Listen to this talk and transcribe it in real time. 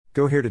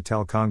Go here to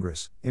tell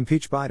Congress,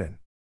 impeach Biden.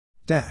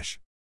 Dash.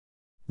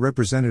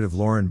 Representative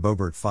Lauren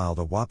Boebert filed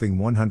a whopping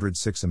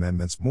 106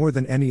 amendments, more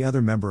than any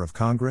other member of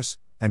Congress,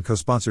 and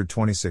co-sponsored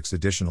 26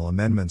 additional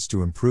amendments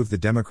to improve the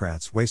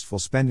Democrats' wasteful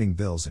spending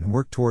bills and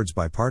work towards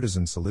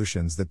bipartisan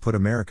solutions that put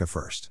America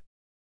first.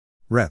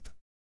 Rep.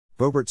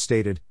 Boebert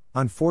stated,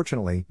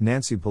 "Unfortunately,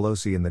 Nancy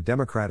Pelosi and the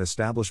Democrat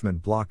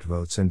establishment blocked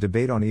votes and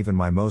debate on even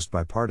my most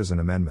bipartisan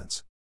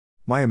amendments.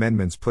 My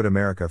amendments put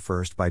America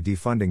first by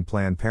defunding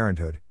Planned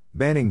Parenthood,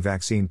 banning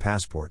vaccine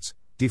passports,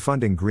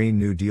 defunding Green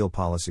New Deal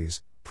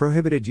policies,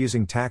 prohibited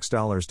using tax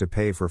dollars to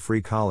pay for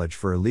free college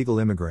for illegal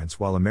immigrants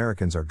while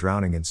Americans are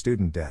drowning in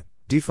student debt,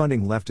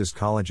 defunding leftist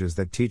colleges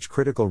that teach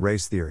critical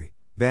race theory,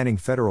 banning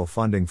federal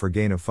funding for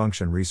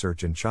gain-of-function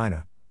research in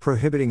China,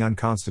 prohibiting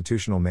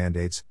unconstitutional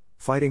mandates,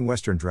 fighting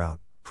Western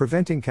drought,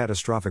 preventing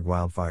catastrophic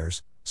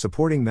wildfires,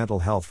 supporting mental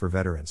health for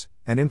veterans,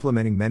 and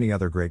implementing many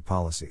other great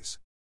policies."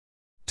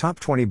 Top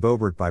 20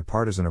 Boebert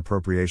bipartisan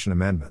appropriation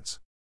amendments.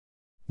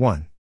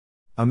 1.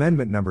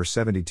 Amendment number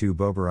 72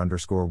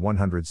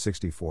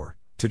 Boebert_164,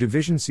 to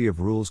Division C of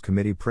Rules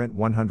Committee Print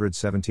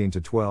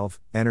 117-12,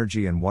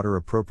 Energy and Water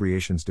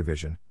Appropriations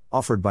Division,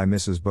 offered by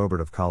Mrs.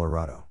 Boebert of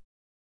Colorado.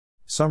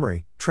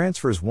 Summary: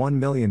 transfers $1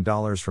 million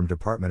from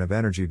Department of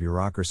Energy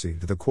bureaucracy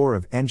to the Corps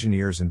of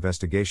Engineers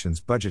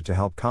Investigations budget to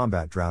help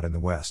combat drought in the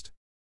West.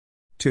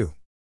 2.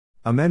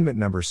 Amendment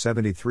number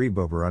 73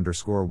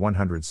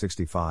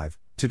 Boebert_165,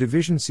 to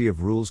Division C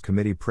of Rules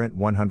Committee Print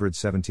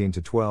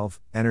 117-12,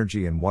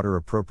 Energy and Water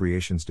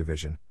Appropriations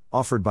Division,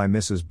 offered by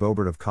Mrs.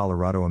 Boebert of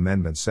Colorado.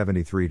 Amendment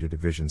 73 to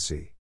Division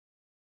C.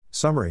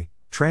 Summary: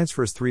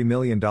 transfers $3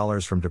 million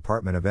from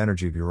Department of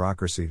Energy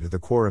bureaucracy to the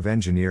Corps of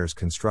Engineers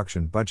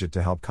construction budget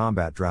to help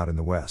combat drought in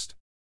the West.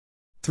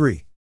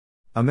 3.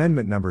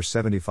 Amendment number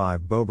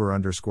 75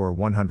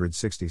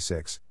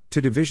 Boebert_166,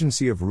 to Division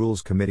C of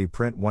Rules Committee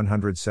Print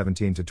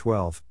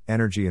 117-12,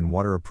 Energy and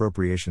Water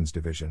Appropriations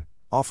Division,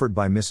 offered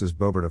by Mrs.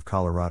 Boebert of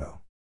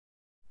Colorado.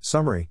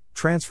 Summary: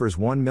 transfers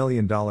 $1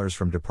 million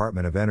from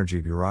Department of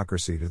Energy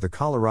bureaucracy to the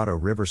Colorado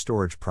River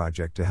Storage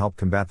Project to help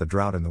combat the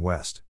drought in the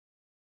West.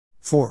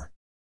 4.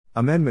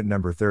 Amendment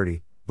number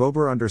 30,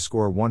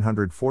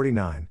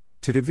 Boebert_149,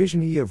 to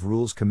Division E of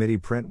Rules Committee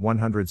Print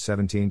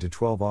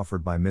 117-12,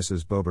 offered by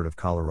Mrs. Boebert of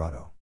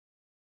Colorado.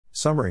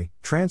 Summary: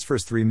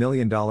 transfers $3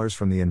 million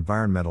from the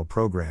Environmental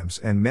Programs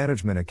and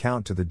Management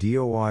account to the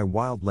DOI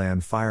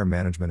Wildland Fire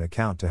Management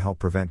account to help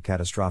prevent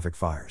catastrophic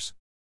fires.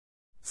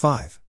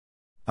 5.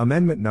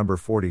 Amendment number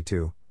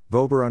 42,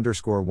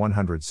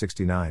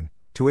 Boebert_169,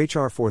 to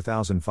HR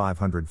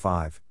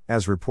 4505,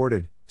 as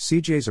reported,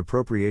 CJ's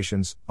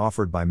Appropriations,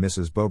 offered by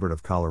Mrs. Boebert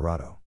of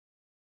Colorado.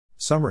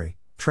 Summary: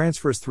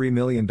 transfers $3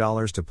 million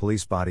to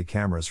police body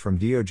cameras from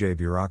DOJ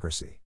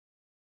bureaucracy.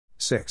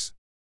 6.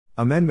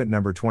 Amendment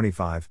number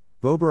 25,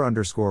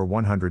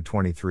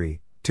 Boebert_123,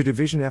 to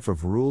Division F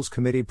of Rules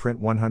Committee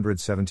Print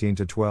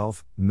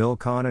 117-12,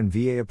 MilCon and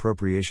VA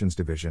Appropriations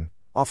Division,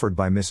 offered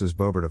by Mrs.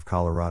 Boebert of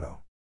Colorado.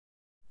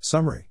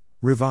 Summary: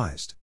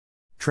 revised.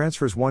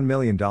 Transfers $1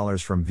 million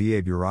from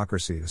VA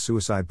bureaucracy to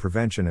suicide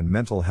prevention and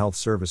mental health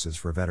services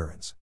for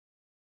veterans.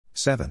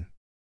 7.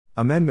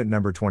 Amendment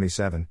number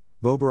 27,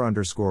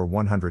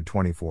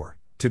 Boebert_124,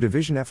 to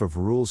Division F of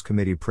Rules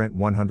Committee Print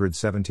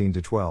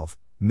 117-12,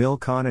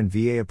 MilCon and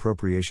VA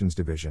Appropriations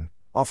Division,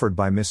 offered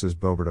by Mrs.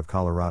 Boebert of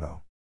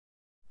Colorado.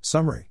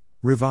 Summary: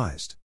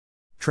 revised.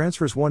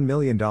 Transfers $1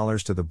 million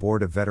to the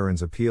Board of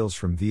Veterans' Appeals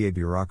from VA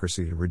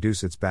bureaucracy to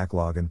reduce its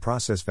backlog and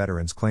process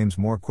veterans' claims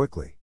more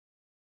quickly.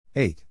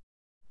 8.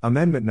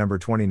 Amendment number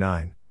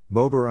 29,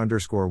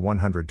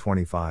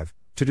 Boebert_125,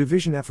 to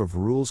Division F of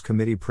Rules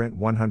Committee Print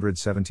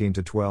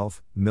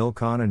 117-12,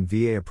 MilCon and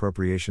VA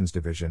Appropriations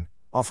Division,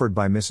 offered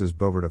by Mrs.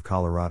 Boebert of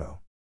Colorado.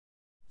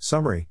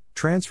 Summary: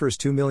 transfers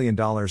 $2 million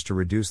to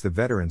reduce the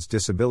veterans'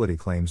 disability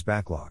claims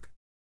backlog.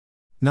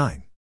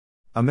 9.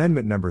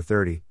 Amendment number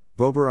 30,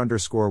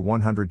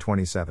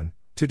 Boebert_127,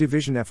 to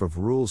Division F of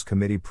Rules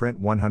Committee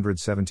Print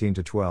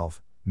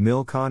 117-12,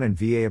 MilCon and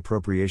VA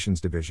Appropriations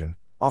Division,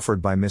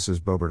 offered by Mrs.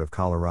 Boebert of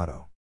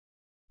Colorado.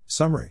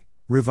 Summary: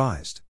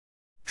 revised.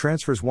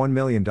 Transfers $1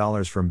 million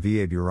from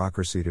VA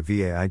bureaucracy to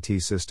VA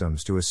IT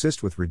systems to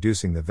assist with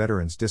reducing the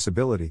veterans'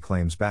 disability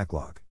claims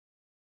backlog.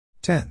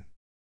 10.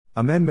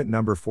 Amendment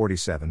number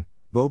 47,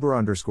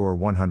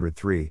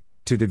 Boebert_103,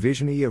 to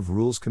Division E of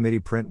Rules Committee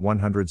Print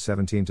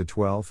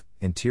 117-12,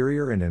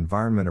 Interior and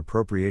Environment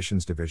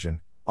Appropriations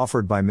Division,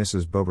 offered by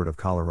Mrs. Boebert of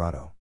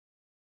Colorado.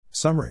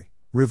 Summary: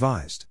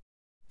 revised.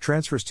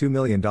 Transfers $2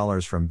 million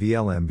from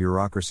BLM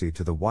bureaucracy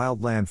to the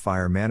Wildland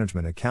Fire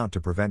Management account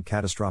to prevent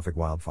catastrophic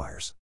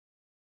wildfires.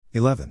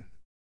 11.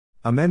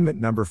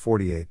 Amendment number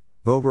 48,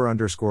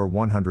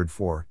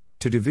 Boebert_104,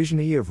 to Division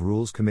E of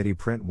Rules Committee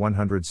Print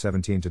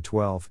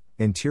 117-12,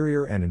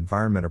 Interior and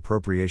Environment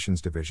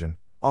Appropriations Division,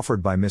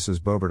 offered by Mrs.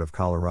 Boebert of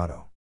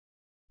Colorado.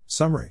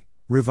 Summary: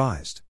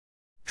 revised.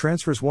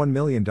 Transfers $1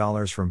 million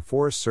from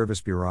Forest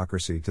Service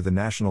bureaucracy to the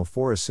National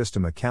Forest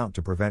System account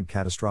to prevent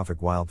catastrophic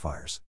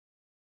wildfires.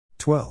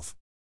 12.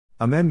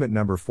 Amendment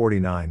number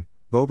 49,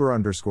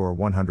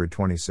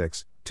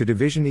 Boebert_126, to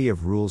Division E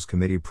of Rules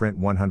Committee Print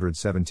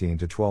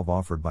 117-12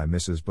 offered by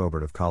Mrs.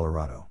 Boebert of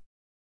Colorado.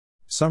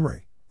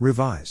 Summary,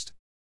 revised.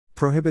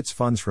 Prohibits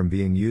funds from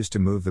being used to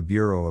move the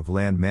Bureau of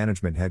Land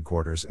Management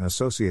headquarters and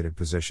associated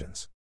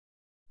positions.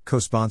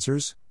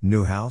 Co-sponsors,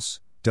 Newhouse,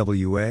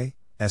 W.A.,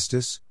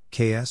 Estes,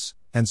 K.S.,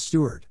 and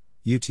Stewart,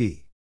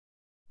 U.T.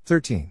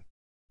 13.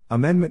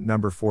 Amendment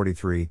number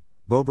 43,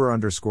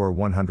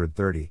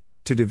 Boebert_130,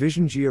 to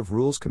Division G of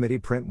Rules Committee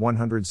Print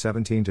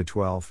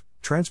 117-12,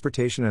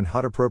 Transportation and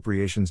HUD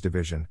Appropriations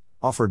Division,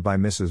 offered by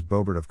Mrs.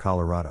 Boebert of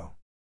Colorado.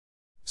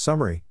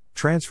 Summary,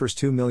 transfers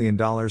 $2 million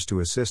to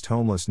assist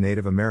homeless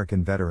Native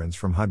American veterans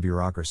from HUD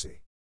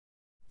bureaucracy.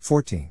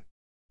 14.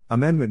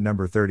 Amendment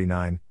number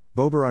 39,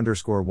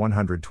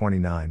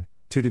 Boebert_129,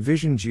 to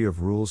Division G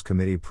of Rules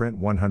Committee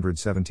Print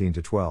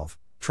 117-12,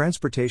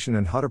 Transportation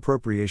and HUD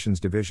Appropriations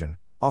Division,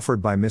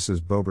 offered by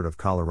Mrs. Boebert of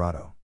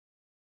Colorado.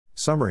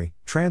 Summary,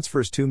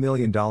 transfers $2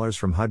 million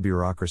from HUD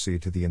bureaucracy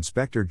to the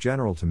Inspector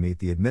General to meet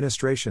the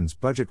administration's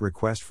budget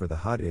request for the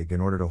HUD IG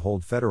in order to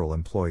hold federal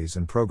employees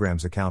and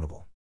programs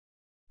accountable.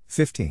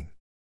 15.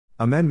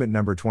 Amendment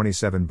number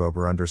 27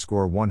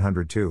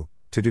 Boebert_102,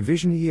 to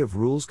Division E of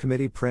Rules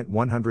Committee Print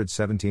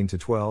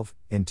 117-12,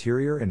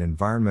 Interior and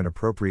Environment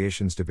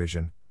Appropriations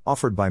Division,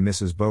 offered by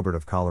Mrs. Boebert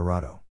of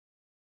Colorado.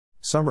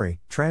 Summary,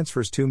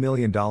 transfers $2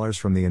 million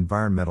from the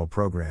Environmental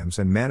Programs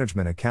and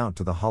Management account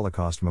to the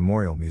Holocaust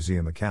Memorial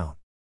Museum account.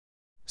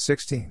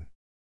 16.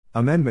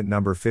 Amendment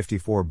number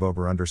 54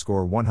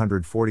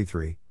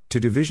 Boebert_143, to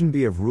Division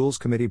B of Rules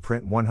Committee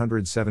Print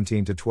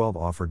 117-12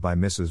 offered by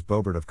Mrs.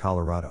 Boebert of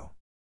Colorado.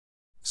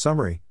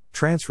 Summary,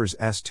 transfers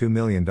 $2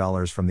 million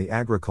from the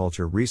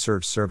Agriculture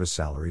Research Service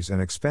salaries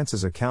and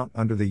expenses account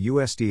under the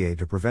USDA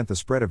to prevent the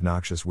spread of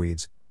noxious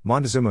weeds,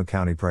 Montezuma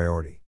County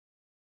priority.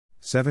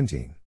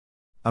 17.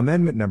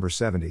 Amendment number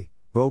 70,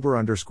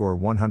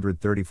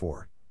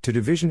 Boebert_134, to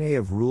Division A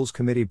of Rules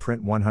Committee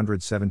Print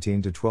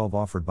 117-12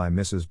 offered by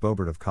Mrs.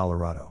 Boebert of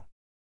Colorado.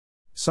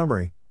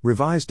 Summary,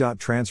 revised.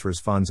 Transfers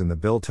funds in the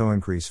bill to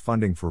increase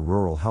funding for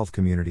rural health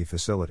community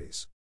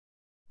facilities.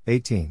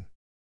 18.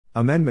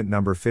 Amendment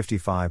number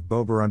 55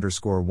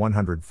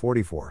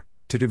 Boebert_144,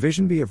 to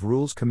Division B of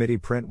Rules Committee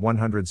Print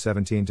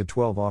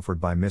 117-12 offered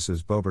by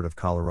Mrs. Boebert of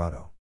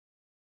Colorado.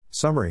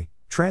 Summary,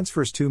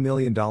 transfers $2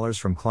 million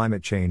from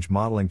climate change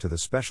modeling to the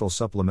Special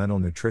Supplemental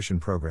Nutrition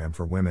Program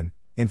for Women,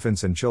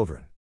 Infants and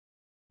Children.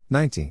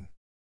 19.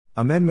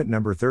 Amendment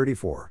number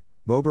 34,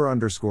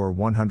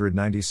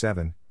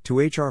 Boebert_197, to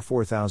H.R.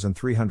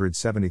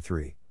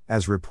 4373,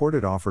 as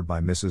reported offered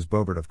by Mrs.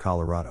 Boebert of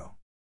Colorado.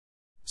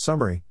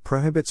 Summary,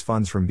 prohibits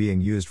funds from being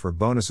used for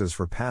bonuses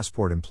for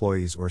passport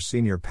employees or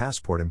senior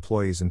passport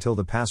employees until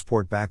the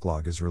passport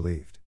backlog is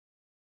relieved.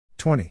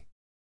 20.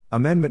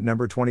 Amendment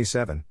number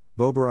 27,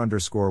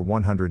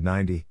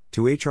 Boebert_190,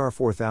 to H.R.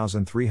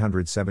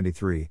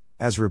 4373,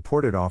 as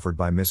reported offered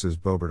by Mrs.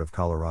 Boebert of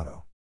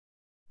Colorado.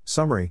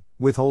 Summary,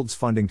 withholds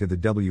funding to the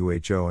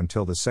WHO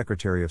until the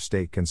Secretary of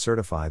State can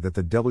certify that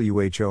the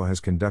WHO has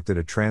conducted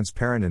a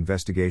transparent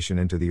investigation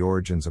into the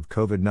origins of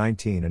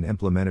COVID-19 and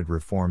implemented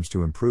reforms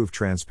to improve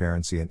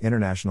transparency and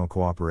international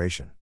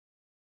cooperation.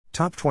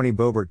 Top 20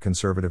 Boebert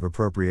Conservative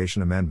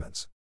Appropriation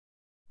Amendments.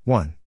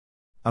 1.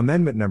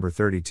 Amendment number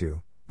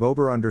 32,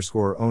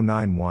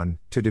 Boebert_091,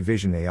 to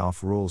Division A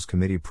of Rules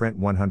Committee Print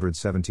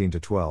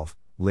 117-12,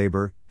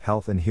 Labor,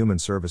 Health and Human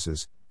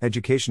Services,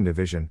 Education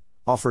Division,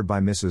 offered by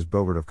Mrs.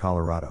 Boebert of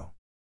Colorado.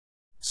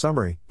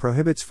 Summary,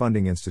 prohibits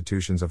funding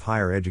institutions of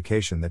higher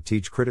education that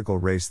teach critical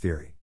race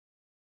theory.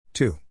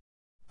 2.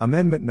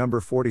 Amendment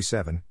number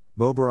 47,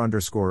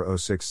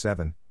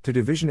 Boebert_067, to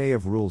Division A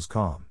of Rules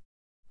Com.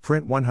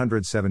 Print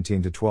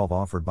 117-12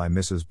 offered by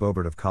Mrs.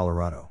 Boebert of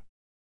Colorado.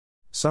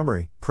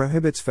 Summary,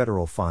 prohibits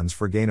federal funds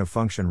for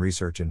gain-of-function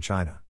research in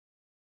China.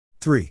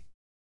 3.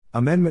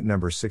 Amendment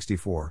number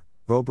 64,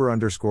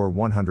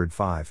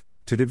 Boebert_105,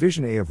 to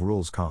Division A of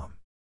Rules Com.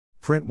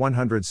 Print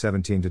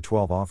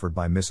 117-12 offered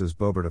by Mrs.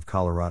 Boebert of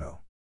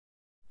Colorado.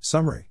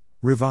 Summary,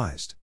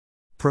 revised.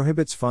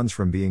 Prohibits funds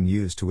from being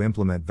used to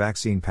implement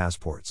vaccine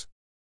passports.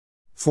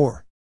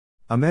 4.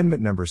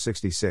 Amendment number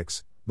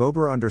 66,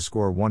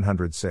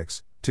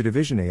 Boebert_106, to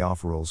Division A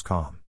of Rules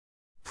Com.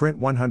 Print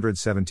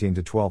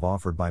 117-12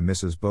 offered by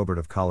Mrs. Boebert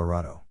of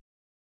Colorado.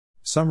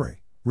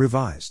 Summary,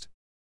 revised.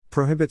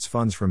 Prohibits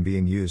funds from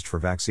being used for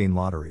vaccine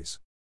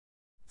lotteries.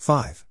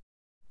 5.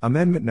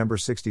 Amendment number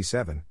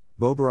 67,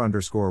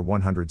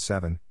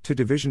 Boebert_107, to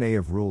Division A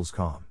of Rules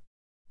Com.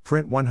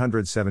 Print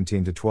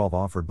 117-12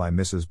 offered by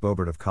Mrs.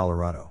 Boebert of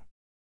Colorado.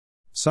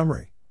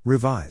 Summary,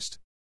 revised.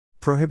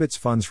 Prohibits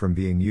funds from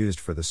being used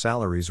for the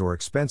salaries or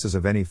expenses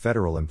of any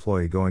federal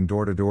employee going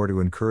door to door to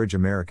encourage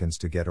Americans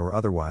to get or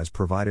otherwise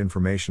provide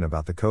information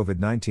about the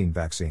COVID-19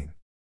 vaccine.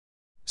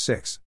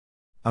 6.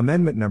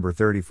 Amendment number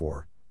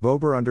 34,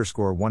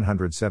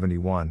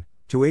 Boebert_171,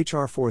 to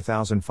H.R.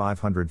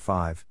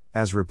 4505,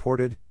 as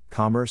reported,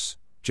 Commerce,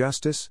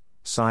 Justice,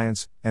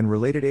 Science, and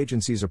Related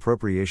Agencies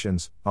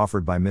Appropriations,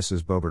 offered by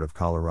Mrs. Boebert of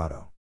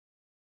Colorado.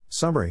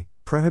 Summary,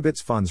 prohibits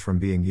funds from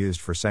being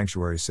used for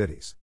sanctuary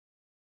cities.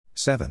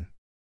 7.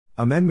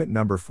 Amendment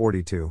number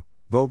 42,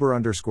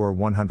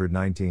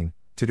 Boebert_119,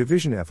 to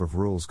Division F of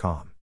Rules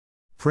Com.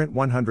 Print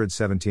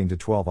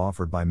 117-12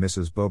 offered by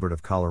Mrs. Boebert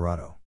of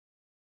Colorado.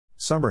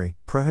 Summary: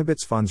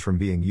 prohibits funds from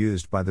being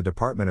used by the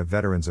Department of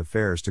Veterans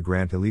Affairs to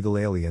grant illegal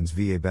aliens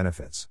VA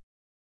benefits.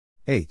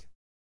 8.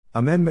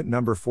 Amendment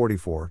number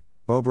 44,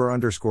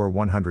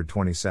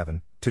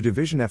 Boebert_127, to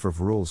Division F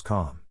of Rules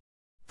Com.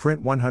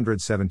 Print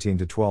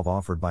 117-12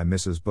 offered by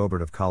Mrs.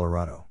 Boebert of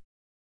Colorado.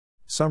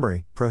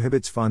 Summary: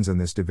 prohibits funds in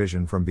this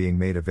division from being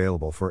made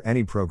available for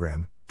any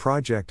program,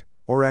 project,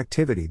 or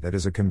activity that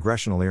is a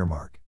congressional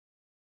earmark.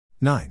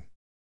 9.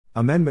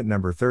 Amendment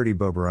number 30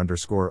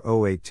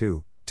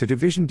 Boebert_082, to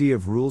Division D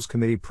of Rules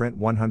Committee Print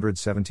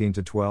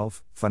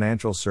 117-12,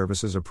 Financial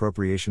Services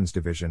Appropriations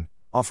Division,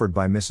 offered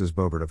by Mrs.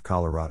 Boebert of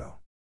Colorado.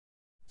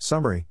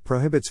 Summary: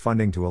 prohibits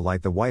funding to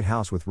alight the White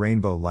House with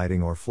rainbow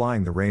lighting or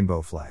flying the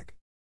rainbow flag.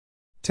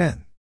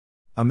 10.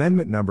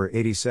 Amendment number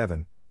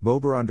 87,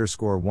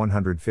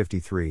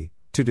 Boebert_153,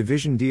 to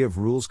Division D of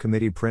Rules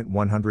Committee Print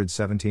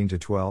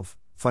 117-12,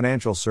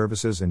 Financial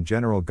Services and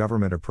General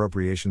Government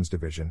Appropriations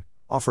Division,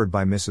 offered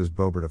by Mrs.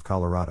 Boebert of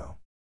Colorado.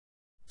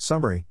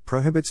 Summary: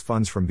 prohibits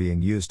funds from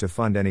being used to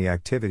fund any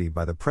activity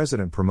by the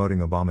President promoting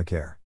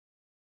Obamacare.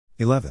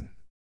 11.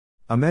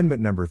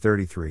 Amendment number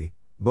 33,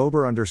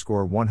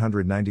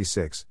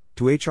 Boebert_196,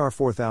 to H.R.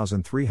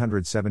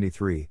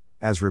 4373,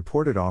 as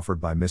reported offered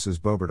by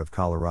Mrs. Boebert of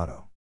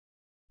Colorado.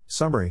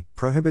 Summary: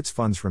 prohibits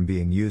funds from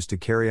being used to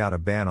carry out a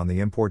ban on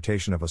the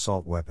importation of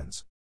assault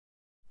weapons.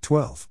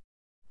 12.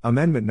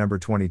 Amendment number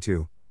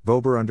 22,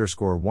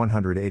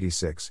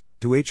 Boebert_186,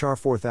 to H.R.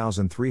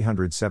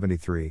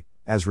 4373,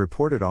 as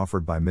reported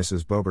offered by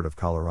Mrs. Boebert of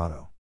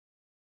Colorado.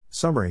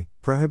 Summary: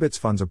 prohibits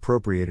funds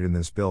appropriated in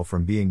this bill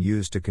from being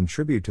used to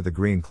contribute to the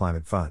Green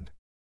Climate Fund.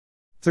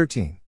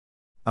 13.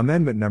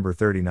 Amendment number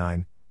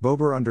 39,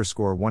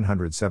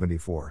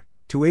 Boebert_174,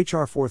 to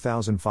H.R.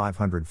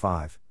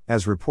 4505,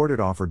 as reported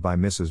offered by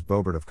Mrs.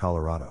 Boebert of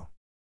Colorado.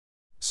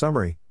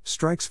 Summary: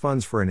 strikes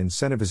funds for an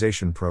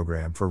incentivization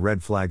program for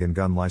red flag and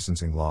gun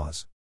licensing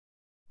laws.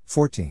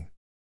 14.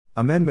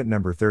 Amendment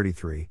number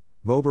 33,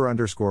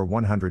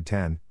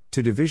 Boebert_110,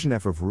 to Division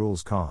F of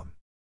Rules Com.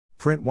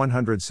 Print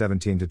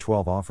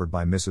 117-12 offered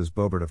by Mrs.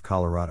 Boebert of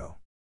Colorado.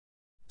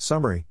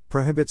 Summary: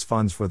 prohibits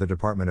funds for the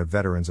Department of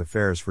Veterans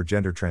Affairs for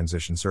gender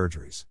transition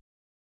surgeries.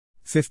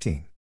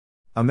 15.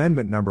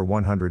 Amendment number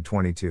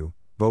 122,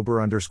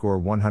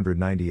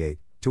 Boebert_198,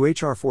 to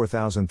H.R.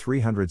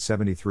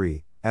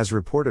 4373, as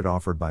reported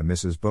offered by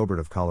Mrs. Boebert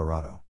of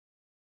Colorado.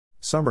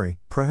 Summary: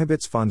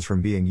 prohibits funds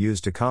from being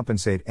used to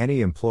compensate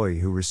any employee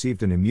who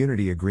received an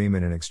immunity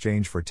agreement in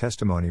exchange for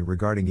testimony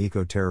regarding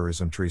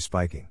eco-terrorism tree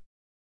spiking.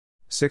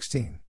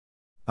 16.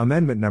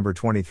 Amendment number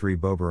 23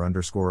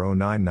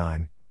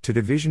 Boebert_099, to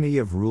Division E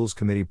of Rules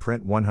Committee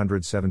Print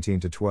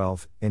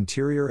 117-12,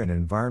 Interior and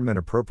Environment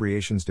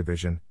Appropriations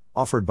Division,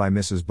 offered by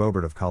Mrs.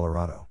 Boebert of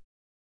Colorado.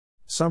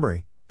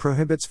 Summary: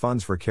 prohibits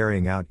funds for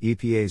carrying out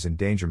EPA's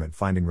endangerment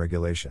finding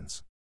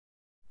regulations.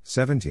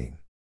 17.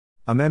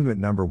 Amendment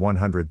number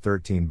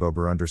 113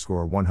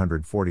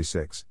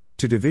 Boebert_146,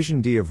 to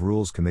Division D of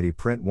Rules Committee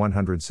Print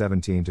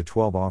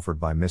 117-12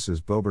 offered by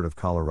Mrs. Boebert of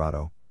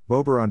Colorado,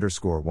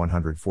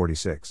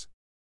 Boebert_146.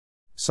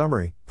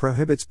 Summary: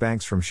 prohibits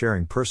banks from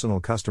sharing personal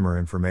customer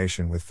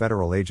information with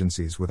federal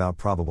agencies without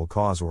probable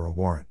cause or a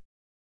warrant.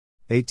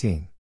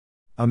 18.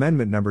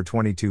 Amendment number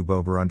 22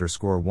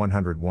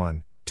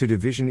 Boebert_101, to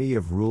Division E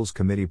of Rules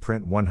Committee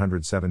Print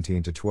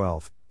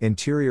 117-12,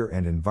 Interior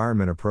and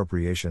Environment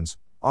Appropriations,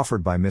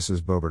 offered by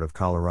Mrs. Boebert of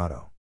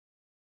Colorado.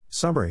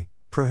 Summary: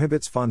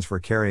 prohibits funds for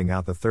carrying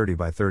out the 30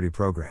 by 30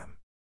 program.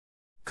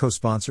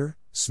 Co-sponsor: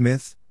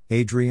 Smith,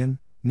 Adrian,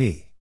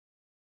 Nee.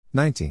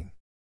 19.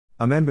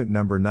 Amendment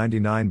number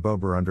 99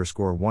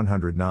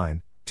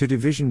 Boebert_109, to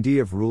Division D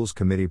of Rules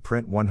Committee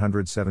Print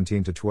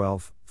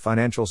 117-12,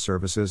 Financial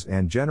Services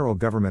and General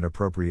Government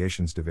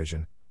Appropriations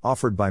Division,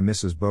 offered by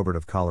Mrs. Boebert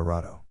of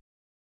Colorado.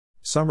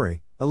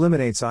 Summary: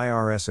 eliminates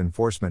IRS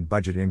enforcement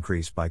budget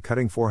increase by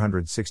cutting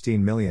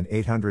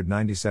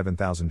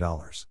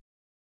 $416,897,000.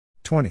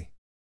 20.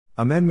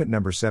 Amendment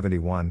number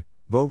 71,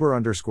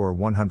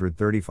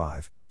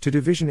 Boebert_135, to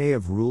Division A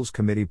of Rules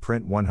Committee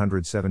Print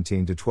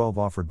 117-12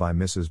 offered by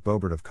Mrs.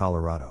 Boebert of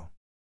Colorado.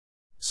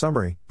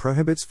 Summary: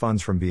 prohibits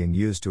funds from being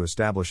used to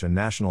establish a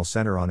National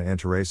Center on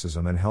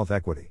Anti-Racism and Health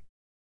Equity.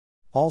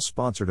 All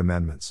sponsored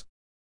amendments.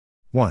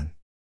 1.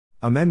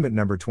 Amendment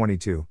number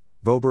 22,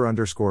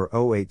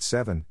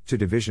 Boebert_087, to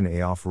Division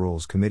A of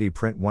Rules Committee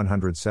Print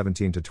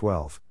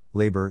 117-12,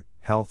 Labor,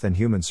 Health and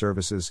Human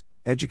Services,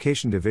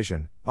 Education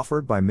Division,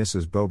 offered by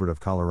Mrs. Boebert of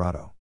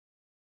Colorado.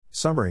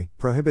 Summary: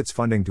 prohibits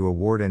funding to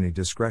award any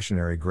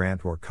discretionary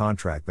grant or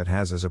contract that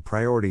has as a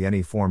priority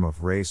any form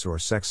of race or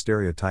sex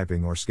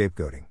stereotyping or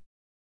scapegoating.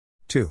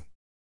 2.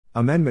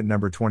 Amendment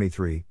number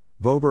 23,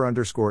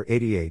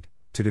 Boebert_88,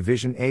 to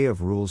Division A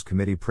of Rules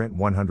Committee Print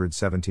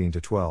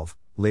 117-12,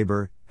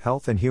 Labor,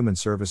 Health and Human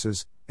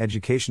Services,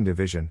 Education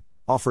Division,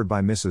 offered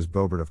by Mrs.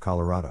 Boebert of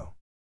Colorado.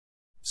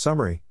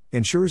 Summary: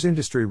 ensures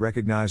industry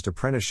recognized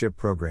apprenticeship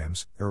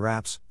programs,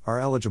 ERAPs, are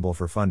eligible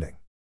for funding.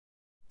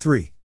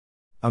 3.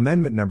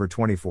 Amendment number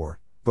 24,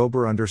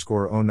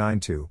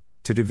 Boebert_092,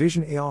 to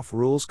Division A Off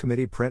Rules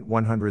Committee Print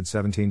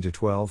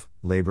 117-12,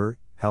 Labor,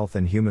 Health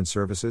and Human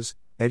Services,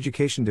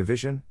 Education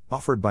Division,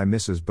 offered by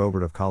Mrs.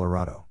 Boebert of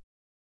Colorado.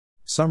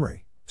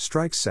 Summary: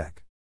 Strike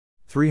Sec.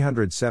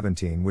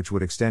 317, which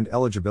would extend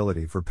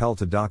eligibility for Pell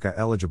to DACA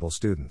eligible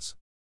students.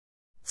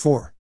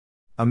 4.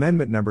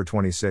 Amendment number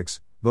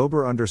 26,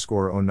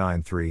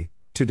 Boebert_093,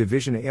 to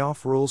Division A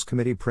Off Rules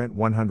Committee Print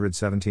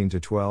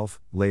 117-12,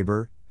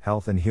 Labor,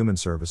 Health and Human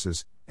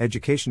Services,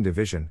 Education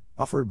Division,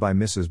 offered by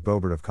Mrs.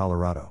 Boebert of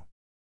Colorado.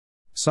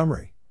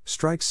 Summary: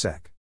 Strike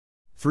Sec.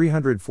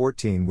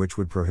 314, which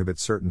would prohibit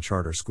certain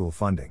charter school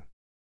funding.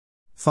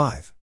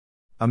 5.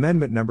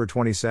 Amendment number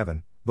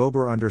 27,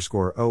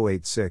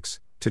 Boebert_086,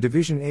 to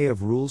Division A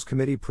of Rules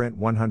Committee Print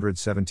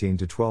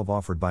 117-12,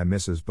 offered by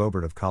Mrs.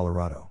 Boebert of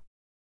Colorado.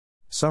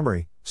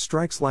 Summary: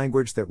 strikes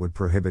language that would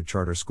prohibit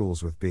charter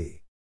schools with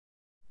B.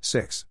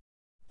 6.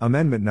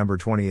 Amendment number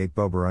 28,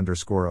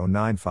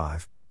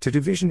 Boebert_095, to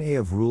Division A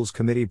of Rules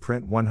Committee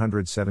Print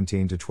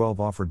 117-12,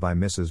 offered by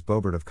Mrs.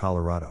 Boebert of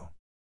Colorado.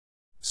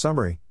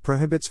 Summary: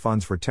 prohibits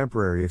funds for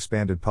temporary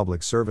expanded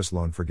public service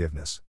loan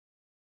forgiveness.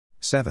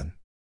 7.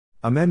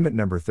 Amendment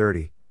number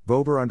 30,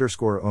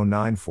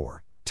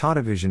 Boebert_094, to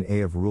Division A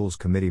of Rules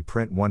Committee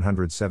Print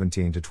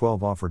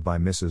 117-12, offered by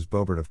Mrs.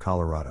 Boebert of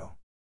Colorado.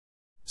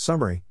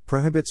 Summary: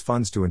 prohibits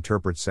funds to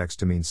interpret sex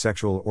to mean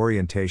sexual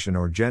orientation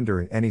or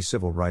gender in any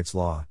civil rights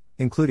law,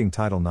 including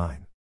Title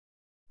IX.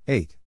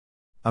 8.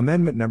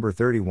 Amendment number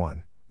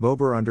 31,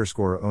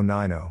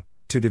 Boebert_090,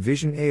 to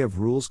Division A of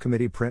Rules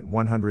Committee Print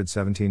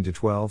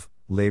 117-12,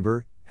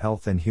 Labor,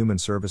 Health and Human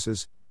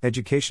Services,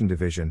 Education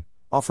Division,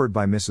 offered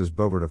by Mrs.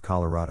 Boebert of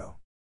Colorado.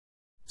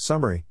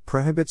 Summary: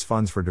 prohibits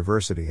funds for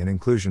diversity and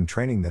inclusion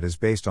training that is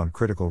based on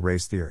critical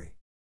race theory.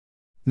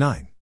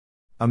 9.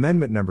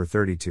 Amendment number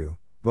 32,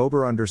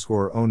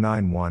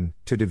 Boebert_091,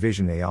 to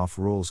Division A Off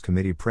Rules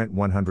Committee Print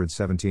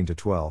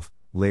 117-12,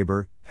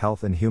 Labor,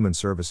 Health and Human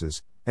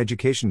Services,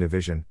 Education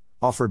Division,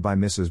 offered by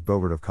Mrs.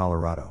 Boebert of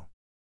Colorado.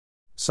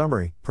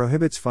 Summary: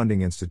 prohibits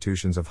funding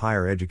institutions of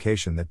higher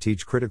education that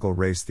teach critical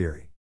race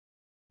theory.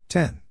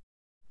 10.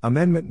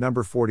 Amendment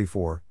number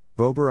 44,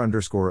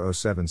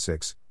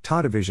 Boebert_076,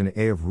 to Division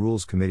A of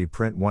Rules Committee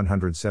Print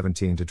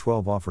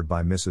 117-12, offered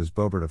by Mrs.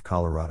 Boebert of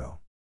Colorado.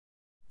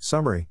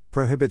 Summary: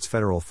 prohibits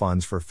federal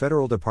funds for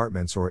federal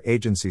departments or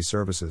agency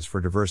services for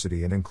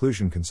diversity and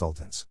inclusion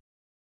consultants.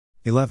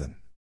 11.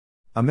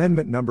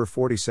 Amendment number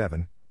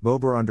 47,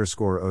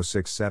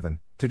 Boebert_067,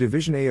 to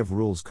Division A of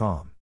Rules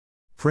Com.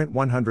 Print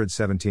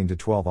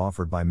 117-12,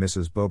 offered by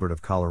Mrs. Boebert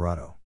of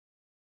Colorado.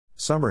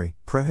 Summary: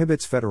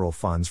 prohibits federal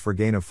funds for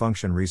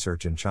gain-of-function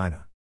research in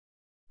China.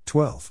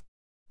 12.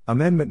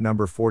 Amendment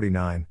number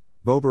 49,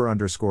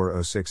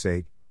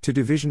 Boebert_068, to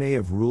Division A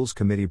of Rules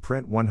Committee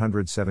Print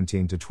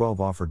 117-12,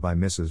 offered by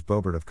Mrs.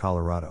 Boebert of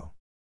Colorado.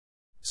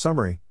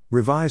 Summary: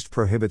 revised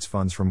prohibits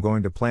funds from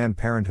going to Planned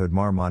Parenthood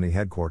Marmani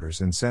headquarters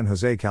in San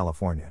Jose,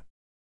 California.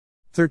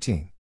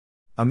 13.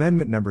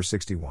 Amendment number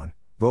 61,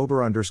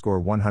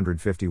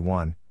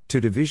 Boebert_151,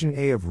 to Division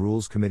A of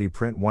Rules Committee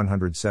Print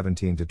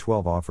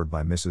 117-12, offered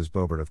by Mrs.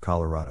 Boebert of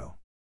Colorado.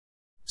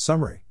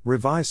 Summary: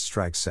 revised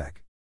strike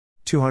Sec.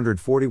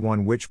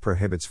 241, which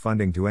prohibits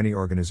funding to any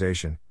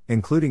organization,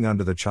 including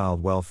under the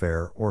child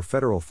welfare or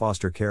federal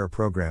foster care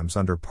programs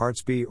under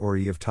Parts B or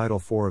E of Title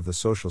IV of the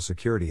Social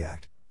Security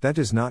Act, that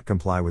does not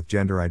comply with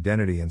gender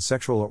identity and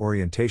sexual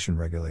orientation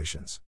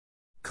regulations.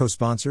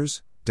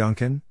 Co-sponsors: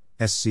 Duncan,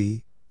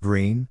 SC,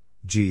 Green,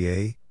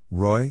 GA,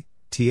 Roy,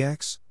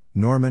 TX,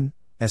 Norman,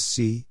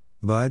 SC,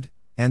 Bud,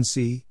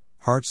 NC,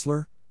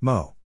 Hartzler,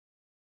 Mo.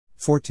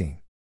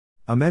 14.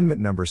 Amendment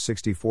number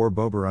 64,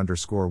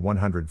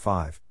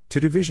 Boebert_105, to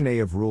Division A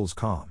of Rules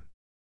Com.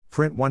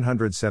 Print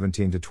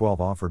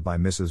 117-12, offered by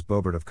Mrs.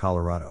 Boebert of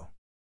Colorado.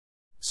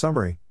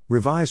 Summary: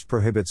 revised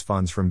prohibits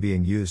funds from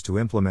being used to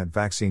implement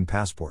vaccine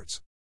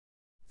passports.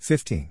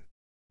 15.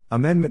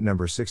 Amendment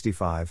number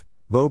 65,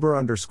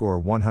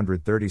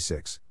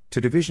 Boebert_136, to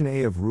Division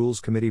A of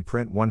Rules Committee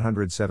Print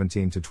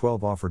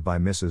 117-12, offered by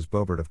Mrs.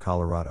 Boebert of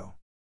Colorado.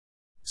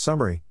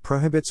 Summary: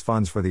 prohibits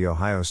funds for the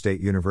Ohio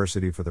State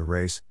University for the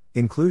Race,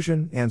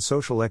 Inclusion and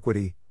Social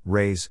Equity,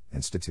 RAISE,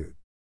 Institute.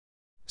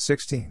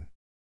 16.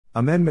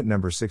 Amendment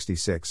number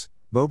 66,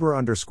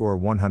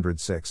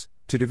 Boebert_106,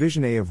 to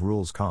Division A of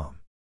Rules Com.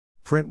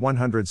 Print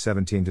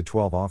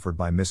 117-12, offered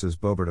by Mrs.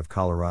 Boebert of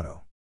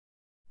Colorado.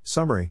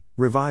 Summary: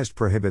 revised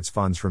prohibits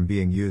funds from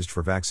being used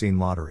for vaccine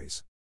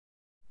lotteries.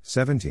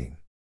 17.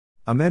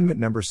 Amendment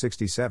number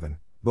 67,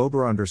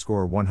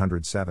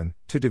 Boebert_107,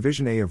 to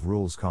Division A of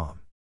Rules Com.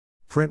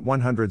 Print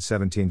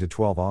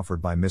 117-12,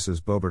 offered by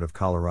Mrs. Boebert of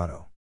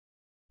Colorado.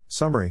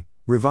 Summary: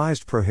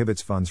 revised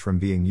prohibits funds from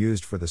being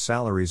used for the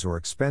salaries or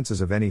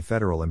expenses of any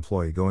federal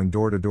employee going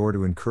door to door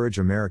to encourage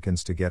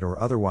Americans to get or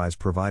otherwise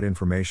provide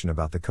information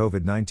about the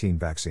COVID-19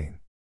 vaccine.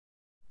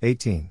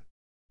 18.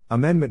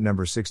 Amendment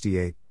number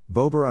 68,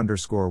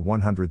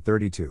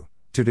 Boebert_132,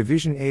 to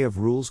Division A of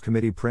Rules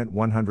Committee Print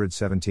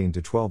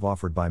 117-12,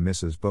 offered by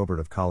Mrs. Boebert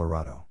of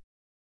Colorado.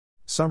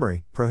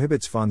 Summary: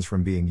 prohibits funds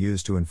from being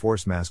used to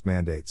enforce mask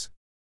mandates.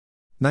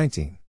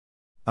 19.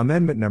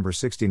 Amendment number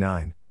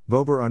 69,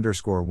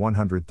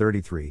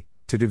 Boebert_133,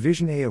 to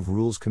Division A of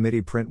Rules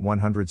Committee Print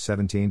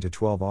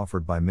 117-12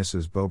 offered by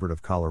Mrs. Boebert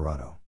of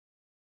Colorado.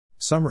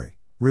 Summary.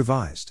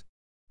 Revised.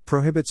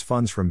 Prohibits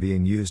funds from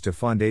being used to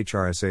fund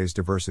HRSA's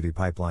diversity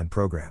pipeline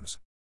programs.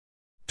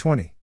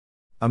 20.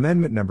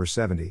 Amendment number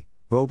 70,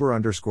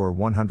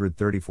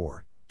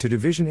 Boebert_134, to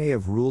Division A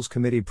of Rules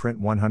Committee Print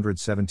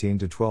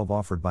 117-12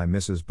 offered by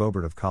Mrs.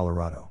 Boebert of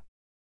Colorado.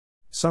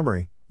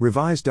 Summary.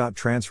 Revised.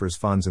 Transfers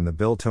funds in the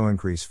bill to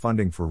increase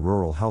funding for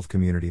rural health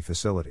community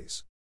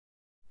facilities.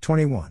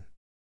 21.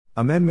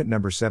 Amendment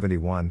number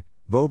 71,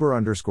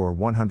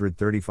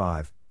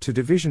 Boebert_135, to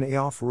Division A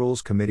of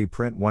Rules Committee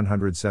Print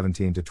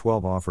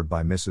 117-12 offered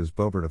by Mrs.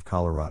 Boebert of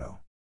Colorado.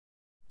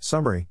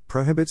 Summary.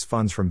 Prohibits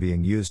funds from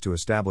being used to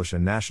establish a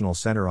national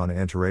center on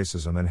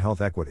anti-racism and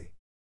health equity.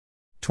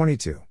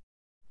 22.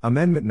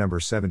 Amendment number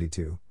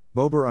 72,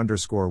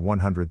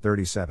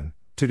 Boebert_137,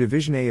 to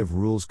Division A of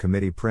Rules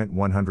Committee Print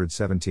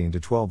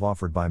 117-12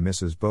 offered by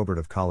Mrs. Boebert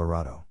of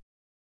Colorado.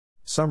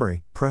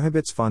 Summary.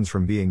 Prohibits funds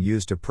from being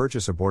used to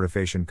purchase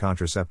abortifacient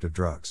contraceptive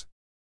drugs.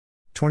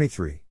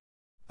 23.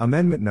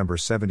 Amendment number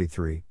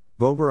 73,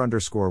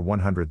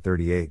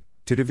 Boebert_138,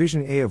 to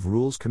Division A of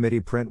Rules Committee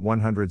Print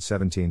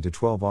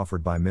 117-12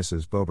 offered by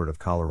Mrs. Boebert of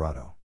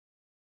Colorado.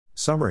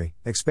 Summary.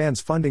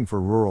 Expands funding for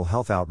rural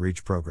health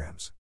outreach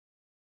programs.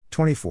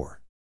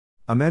 24.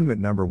 Amendment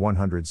number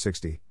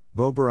 160,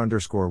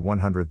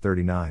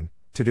 Boebert_139,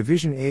 to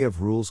Division A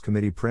of Rules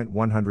Committee Print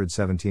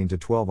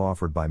 117-12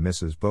 offered by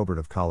Mrs. Boebert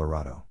of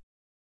Colorado.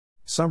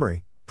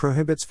 Summary.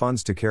 Prohibits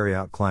funds to carry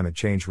out climate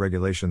change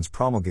regulations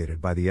promulgated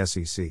by the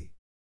SEC.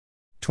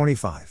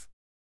 25.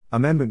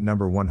 Amendment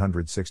number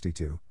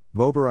 162,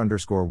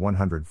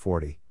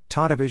 Boebert_140,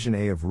 to Division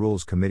A of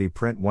Rules Committee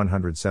Print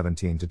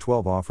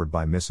 117-12 offered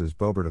by Mrs.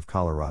 Boebert of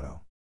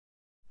Colorado.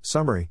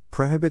 Summary.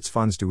 Prohibits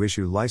funds to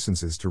issue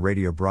licenses to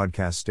radio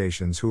broadcast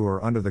stations who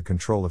are under the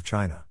control of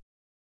China.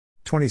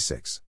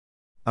 26.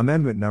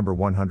 Amendment number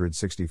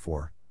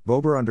 164,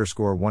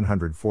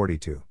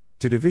 Boebert_142,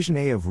 to Division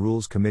A of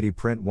Rules Committee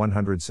Print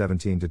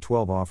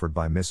 117-12 offered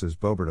by Mrs.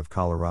 Boebert of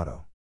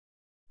Colorado.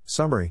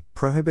 Summary.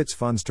 Prohibits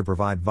funds to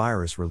provide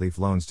virus relief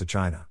loans to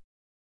China.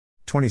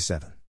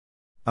 27.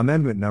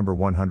 Amendment number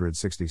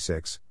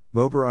 166,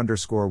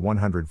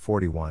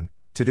 Boebert_141,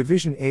 to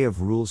Division A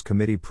of Rules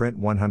Committee Print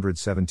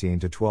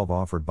 117-12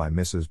 offered by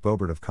Mrs.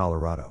 Boebert of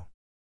Colorado.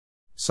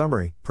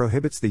 Summary.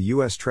 Prohibits the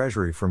U.S.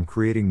 Treasury from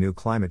creating new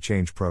climate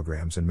change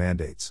programs and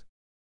mandates.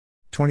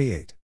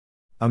 28.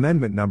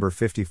 Amendment number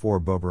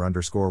 54,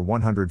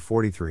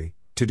 Boebert_143,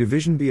 to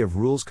Division B of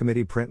Rules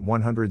Committee Print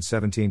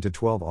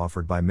 117-12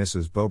 offered by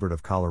Mrs. Boebert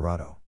of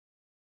Colorado.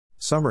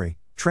 Summary.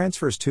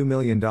 Transfers $2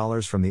 million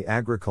from the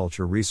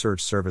Agriculture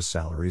Research Service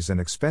salaries and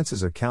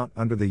expenses account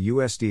under the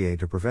USDA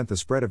to prevent the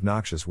spread of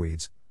noxious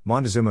weeds,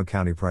 Montezuma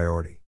County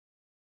priority.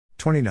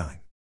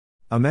 29.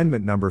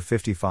 Amendment number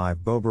 55,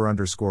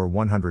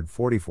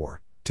 Boebert_144,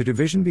 to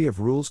Division B of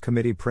Rules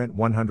Committee Print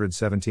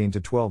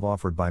 117-12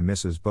 offered by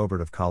Mrs.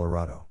 Boebert of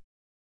Colorado.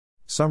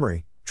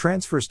 Summary.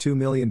 Transfers $2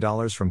 million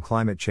from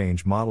climate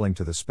change modeling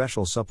to the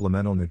Special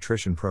Supplemental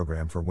Nutrition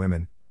Program for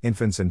Women,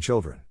 Infants and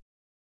Children.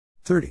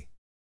 30.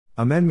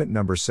 Amendment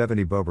number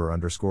 70,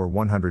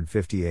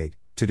 Boebert_158,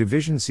 to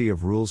Division C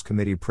of Rules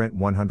Committee Print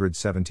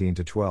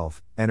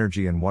 117-12,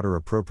 Energy and Water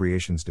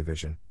Appropriations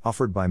Division,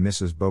 offered by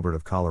Mrs. Boebert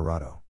of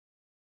Colorado.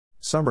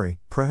 Summary.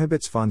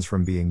 Prohibits funds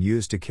from being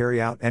used to carry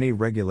out any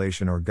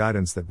regulation or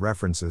guidance that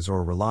references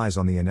or relies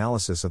on the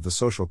analysis of the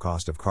social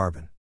cost of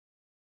carbon.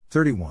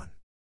 31.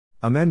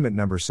 Amendment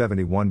number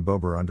 71,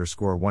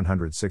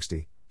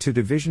 Boebert_160, to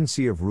Division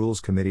C of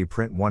Rules Committee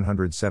Print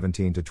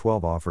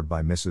 117-12 offered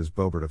by Mrs.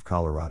 Boebert of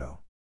Colorado.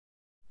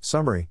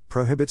 Summary.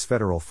 Prohibits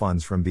federal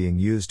funds from being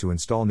used to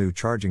install new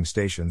charging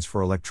stations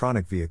for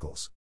electronic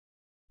vehicles.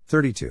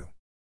 32.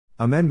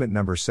 Amendment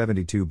number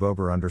 72,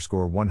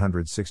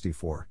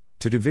 Boebert_164,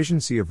 to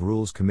Division C of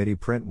Rules Committee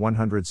Print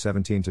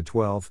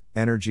 117-12,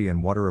 Energy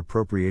and Water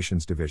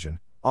Appropriations Division,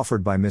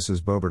 offered by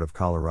Mrs. Boebert of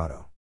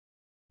Colorado.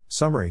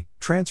 Summary.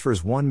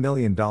 Transfers $1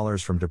 million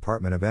from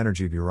Department of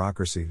Energy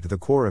bureaucracy to the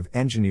Corps of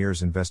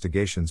Engineers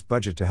Investigations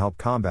budget to help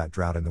combat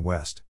drought in the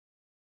West.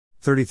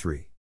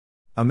 33.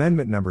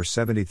 Amendment number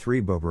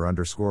 73,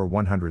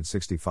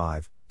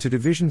 Boebert_165, to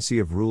Division C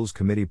of Rules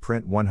Committee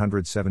Print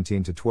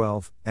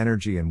 117-12,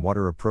 Energy and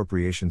Water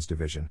Appropriations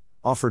Division,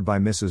 offered by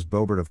Mrs.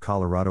 Boebert of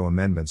Colorado.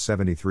 Amendment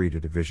 73 to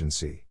Division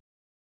C.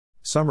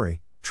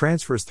 Summary.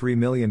 Transfers $3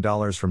 million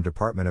from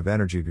Department of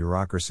Energy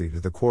bureaucracy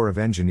to the Corps of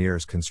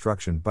Engineers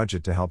construction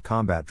budget to help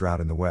combat drought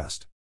in the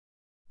West.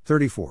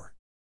 34.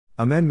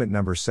 Amendment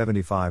number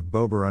 75,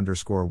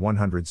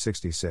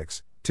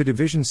 Boebert_166, to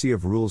Division C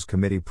of Rules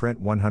Committee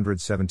Print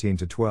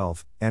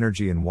 117-12,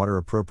 Energy and Water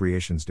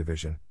Appropriations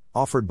Division,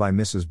 offered by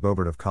Mrs.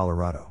 Boebert of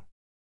Colorado.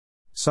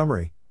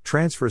 Summary.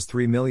 Transfers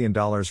 $3 million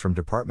from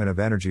Department of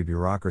Energy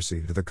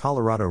bureaucracy to the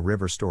Colorado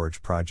River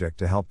Storage Project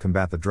to help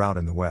combat the drought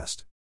in the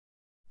West.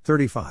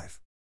 35.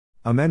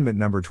 Amendment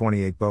number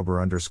 28,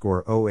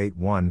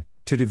 Boebert_081,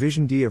 to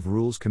Division D of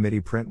Rules Committee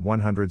Print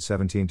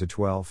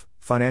 117-12,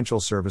 Financial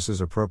Services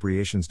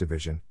Appropriations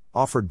Division,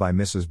 offered by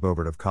Mrs.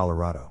 Boebert of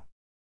Colorado.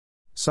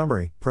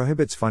 Summary: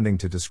 prohibits funding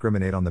to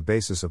discriminate on the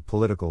basis of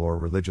political or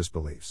religious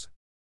beliefs.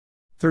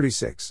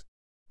 36.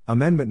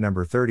 Amendment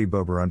number 30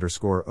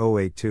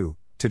 Boebert_082,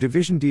 to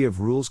Division D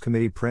of Rules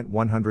Committee Print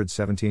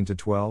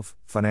 117-12,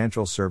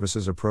 Financial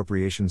Services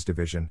Appropriations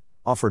Division,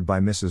 offered by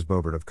Mrs.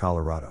 Boebert of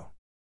Colorado.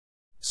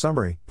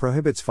 Summary: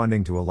 prohibits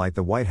funding to alight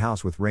the White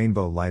House with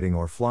rainbow lighting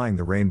or flying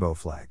the rainbow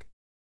flag.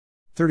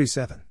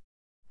 37.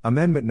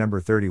 Amendment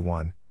number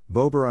 31,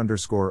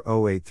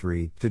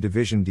 Boebert_083, to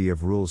Division D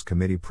of Rules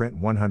Committee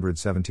Print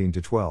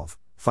 117-12,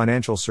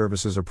 Financial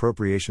Services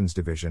Appropriations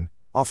Division,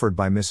 offered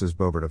by Mrs.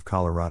 Boebert of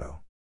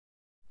Colorado.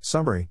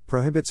 Summary: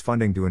 prohibits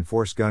funding to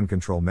enforce gun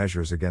control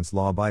measures against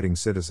law-abiding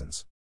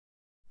citizens.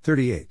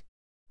 38.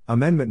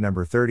 Amendment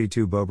number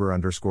 32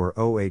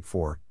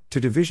 Boebert_084, to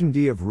Division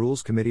D of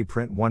Rules Committee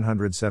Print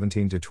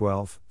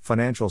 117-12,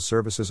 Financial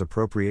Services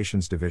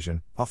Appropriations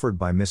Division, offered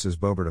by Mrs.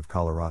 Boebert of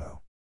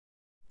Colorado.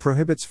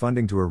 Prohibits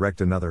funding to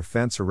erect another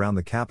fence around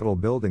the Capitol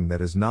building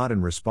that is not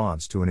in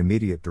response to an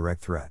immediate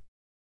direct threat.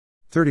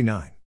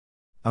 39.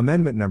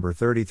 Amendment number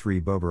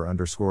 33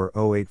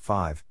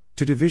 Boebert_085,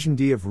 to Division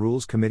D of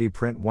Rules Committee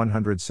Print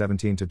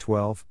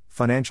 117-12,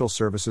 Financial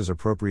Services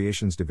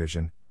Appropriations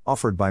Division,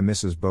 offered by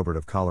Mrs. Boebert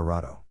of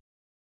Colorado.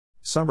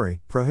 Summary: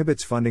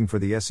 prohibits funding for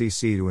the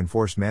SEC to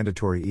enforce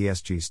mandatory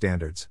ESG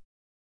standards.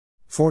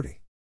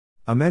 40.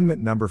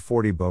 Amendment number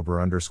 40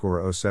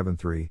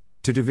 Boebert_073,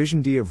 to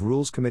Division D of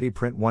Rules Committee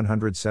Print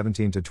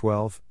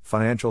 117-12,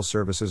 Financial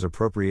Services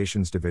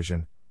Appropriations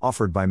Division,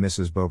 offered by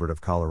Mrs. Boebert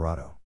of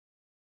Colorado.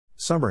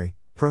 Summary: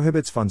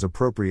 prohibits funds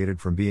appropriated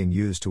from being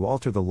used to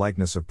alter the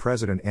likeness of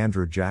President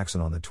Andrew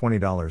Jackson on the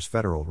 $20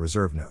 Federal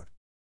Reserve note.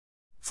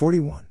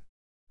 41.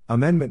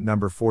 Amendment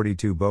number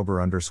 42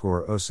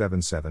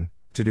 Boebert_077,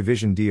 to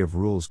Division D of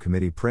Rules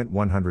Committee Print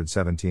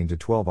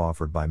 117-12,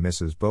 offered by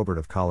Mrs. Boebert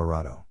of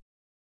Colorado.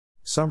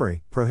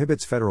 Summary: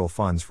 prohibits federal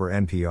funds for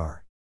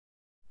NPR.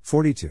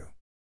 42.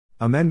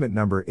 Amendment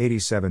number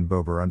 87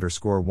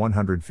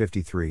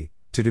 Boebert_153,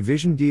 to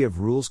Division D of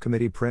Rules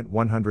Committee Print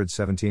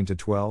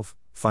 117-12,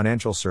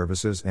 Financial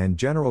Services and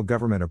General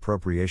Government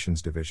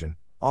Appropriations Division,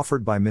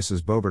 offered by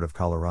Mrs. Boebert of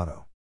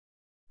Colorado.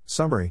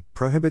 Summary: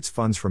 prohibits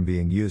funds from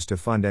being used to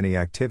fund any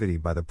activity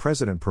by the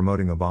President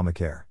promoting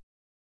Obamacare.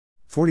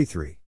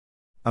 43.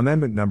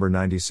 Amendment number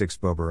 96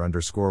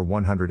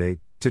 Boebert_108,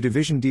 to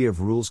Division D of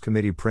Rules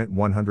Committee Print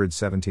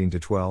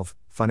 117-12,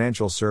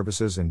 Financial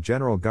Services and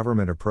General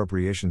Government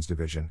Appropriations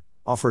Division,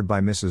 offered by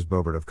Mrs.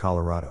 Boebert of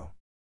Colorado.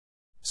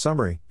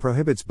 Summary: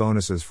 prohibits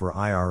bonuses for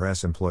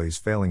IRS employees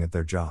failing at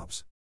their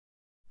jobs.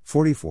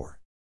 44.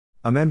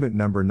 Amendment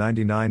number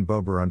 99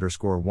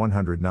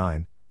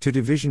 Boebert_109, to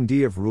Division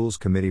D of Rules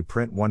Committee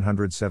Print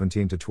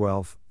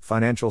 117-12,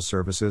 Financial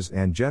Services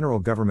and General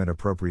Government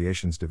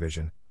Appropriations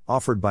Division,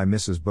 offered by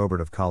Mrs.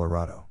 Boebert of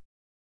Colorado.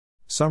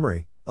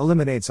 Summary: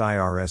 eliminates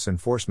IRS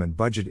enforcement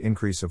budget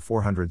increase of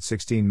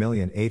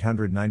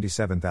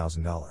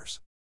 $416,897,000.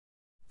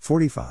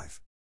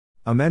 45.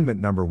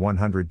 Amendment number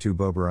 102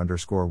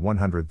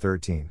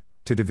 Boebert_113,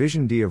 to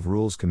Division D of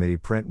Rules Committee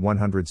Print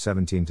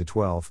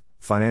 117-12,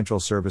 Financial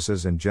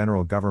Services and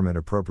General Government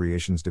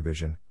Appropriations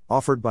Division,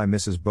 offered by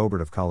Mrs.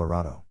 Boebert of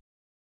Colorado.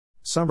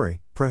 Summary: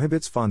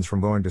 prohibits funds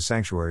from going to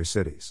sanctuary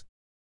cities.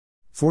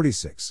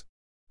 46.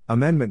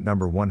 Amendment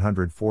number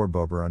 104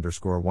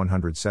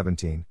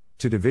 Boebert_117,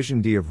 to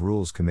Division D of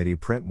Rules Committee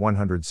Print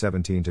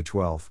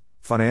 117-12,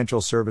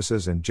 Financial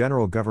Services and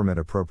General Government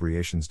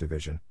Appropriations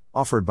Division,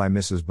 offered by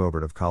Mrs.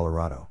 Boebert of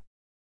Colorado.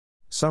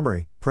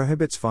 Summary: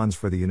 prohibits funds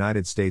for the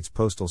United States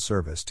Postal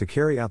Service to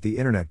carry out the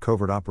Internet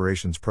Covert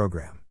Operations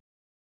Program.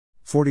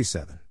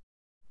 47.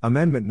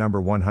 Amendment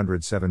number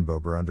 107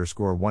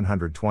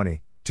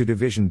 Boebert_120, to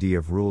Division D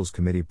of Rules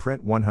Committee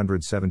Print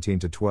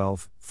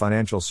 117-12,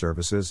 Financial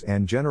Services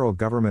and General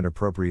Government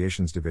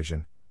Appropriations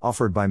Division,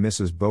 offered by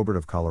Mrs. Boebert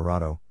of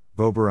Colorado,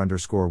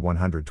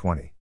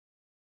 Boebert_120.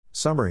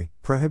 Summary: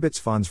 prohibits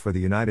funds for the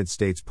United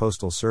States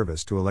Postal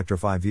Service to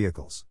electrify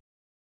vehicles.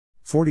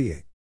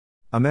 48.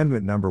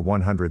 Amendment number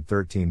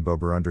 113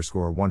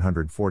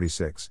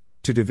 Boebert_146,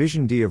 to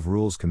Division D of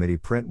Rules Committee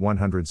Print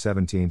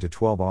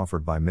 117-12,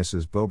 offered by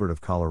Mrs. Boebert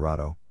of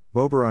Colorado,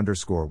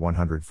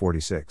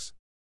 Boebert_146.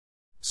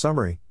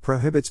 Summary: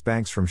 prohibits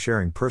banks from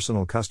sharing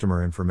personal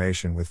customer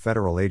information with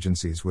federal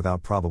agencies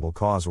without probable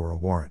cause or a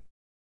warrant.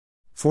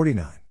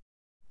 49.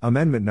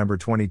 Amendment number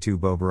 22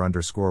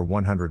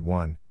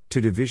 Boebert_101,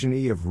 to Division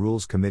E of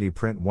Rules Committee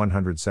Print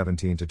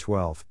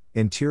 117-12,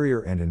 Interior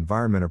and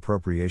Environment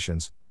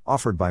Appropriations,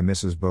 offered by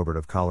Mrs. Boebert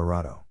of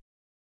Colorado.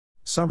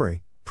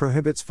 Summary: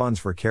 prohibits funds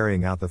for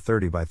carrying out the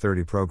 30 by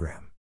 30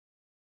 program.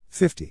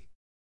 50.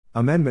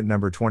 Amendment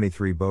number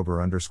 23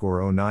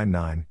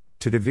 Boebert_099,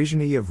 to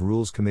Division E of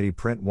Rules Committee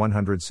Print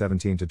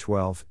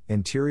 117-12,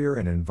 Interior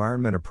and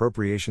Environment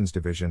Appropriations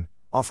Division,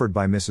 offered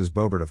by Mrs.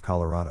 Boebert of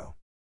Colorado.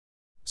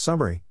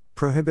 Summary: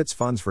 prohibits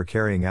funds for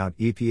carrying out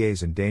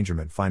EPA's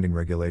endangerment finding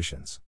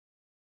regulations.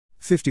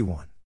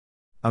 51.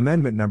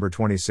 Amendment number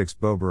 26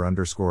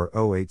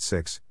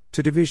 Boebert_086,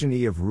 to Division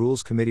E of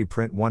Rules Committee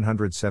Print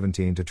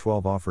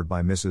 117-12 offered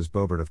by Mrs.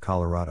 Boebert of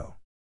Colorado.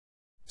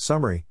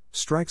 Summary: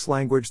 strikes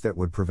language that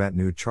would prevent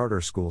new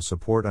charter school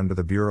support under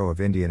the Bureau of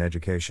Indian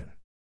Education.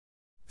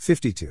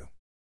 52.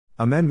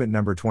 Amendment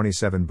number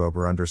 27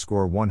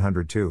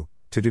 Boebert_102,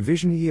 to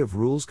Division E of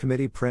Rules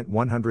Committee Print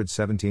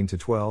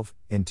 117-12,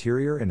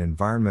 Interior and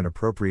Environment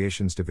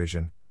Appropriations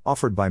Division,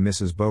 offered by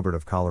Mrs. Boebert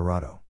of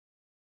Colorado.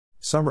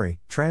 Summary: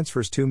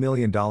 transfers $2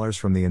 million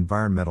from the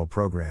Environmental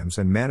Programs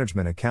and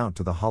Management account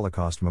to the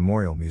Holocaust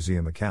Memorial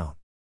Museum account.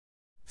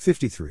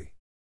 53.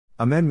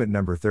 Amendment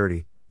number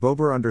 30,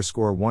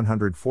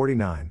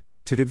 Boebert_149,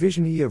 to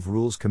Division E of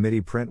Rules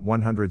Committee Print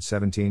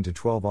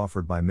 117-12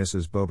 offered by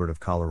Mrs. Boebert of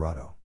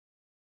Colorado.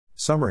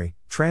 Summary: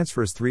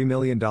 transfers $3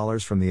 million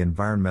from the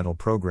Environmental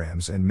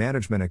Programs and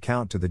Management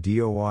account to the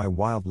DOI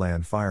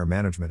Wildland Fire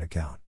Management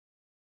account.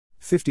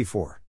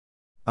 54.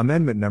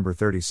 Amendment number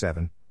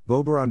 37,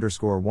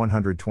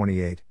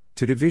 Boebert_128,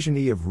 to Division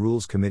E of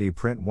Rules Committee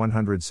Print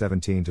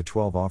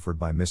 117-12 offered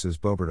by Mrs.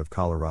 Boebert of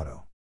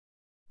Colorado.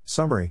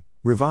 Summary: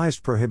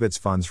 revised prohibits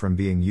funds from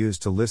being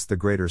used to list the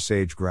greater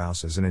sage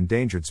grouse as an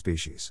endangered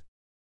species.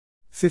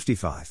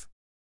 55.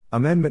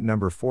 Amendment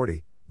number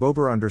 40,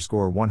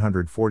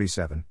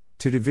 Boebert_147,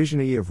 to Division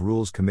E of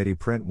Rules Committee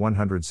Print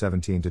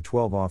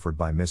 117-12 offered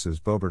by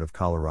Mrs. Boebert of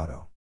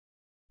Colorado.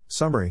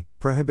 Summary: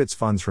 prohibits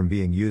funds from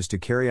being used to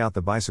carry out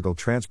the Bicycle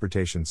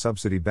Transportation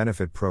Subsidy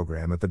Benefit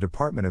Program at the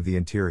Department of the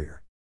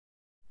Interior.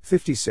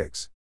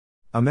 56.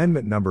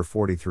 Amendment number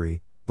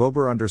 43,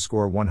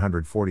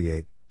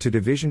 Boebert_148, to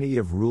Division E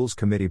of Rules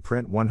Committee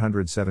Print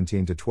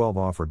 117-12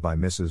 offered by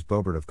Mrs.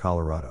 Boebert of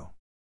Colorado.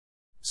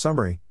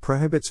 Summary: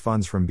 prohibits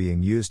funds from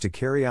being used to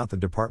carry out the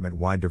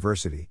department-wide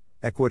diversity,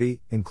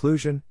 equity,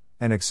 inclusion,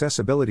 and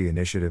accessibility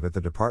initiative at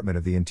the Department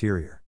of the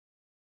Interior.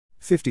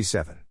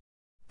 57.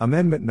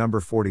 Amendment number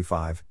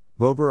 45,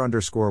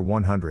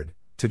 Boebert_100,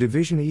 to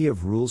Division E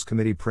of Rules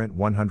Committee Print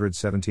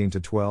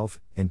 117-12,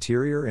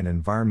 Interior and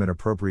Environment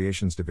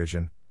Appropriations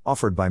Division,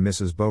 offered by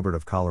Mrs. Boebert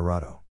of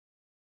Colorado.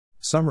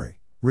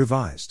 Summary: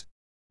 revised.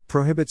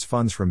 Prohibits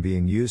funds from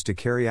being used to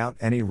carry out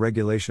any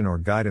regulation or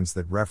guidance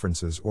that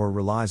references or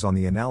relies on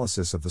the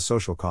analysis of the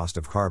social cost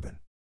of carbon.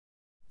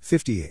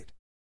 58.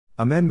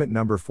 Amendment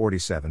number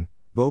 47,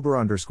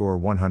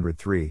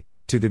 Boebert_103,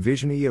 to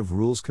Division E of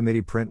Rules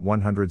Committee Print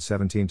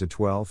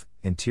 117-12,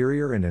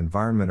 Interior and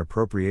Environment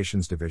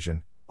Appropriations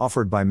Division,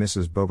 offered by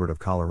Mrs. Boebert of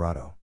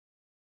Colorado.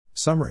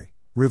 Summary: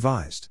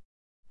 revised.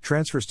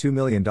 Transfers $2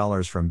 million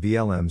from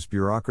BLM's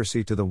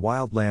bureaucracy to the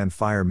Wildland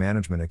Fire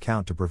Management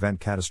account to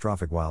prevent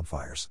catastrophic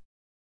wildfires.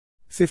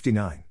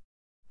 59.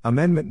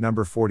 Amendment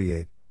number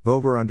 48,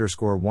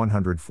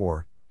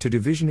 Boebert_104, to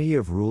Division E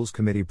of Rules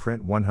Committee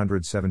Print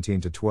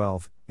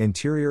 117-12,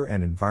 Interior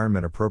and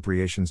Environment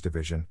Appropriations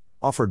Division,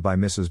 offered by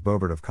Mrs.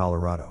 Boebert of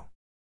Colorado.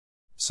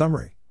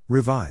 Summary: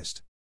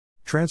 revised.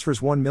 Transfers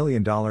 $1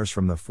 million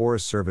from the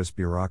Forest Service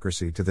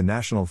bureaucracy to the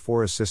National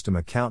Forest System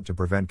account to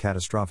prevent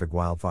catastrophic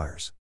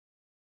wildfires.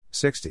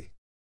 60.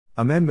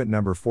 Amendment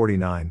number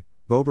 49,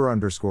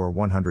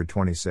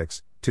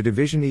 Boebert_126, to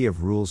Division E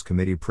of Rules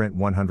Committee Print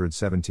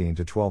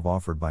 117-12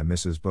 offered by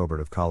Mrs. Boebert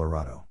of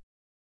Colorado.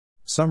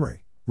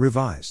 Summary: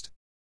 revised.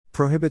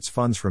 Prohibits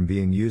funds from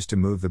being used to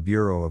move the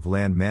Bureau of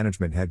Land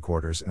Management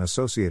headquarters and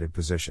associated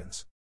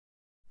positions.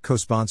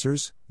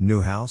 Co-sponsors: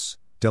 Newhouse,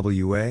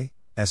 WA,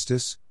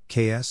 Estes,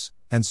 KS,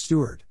 and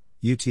Stewart,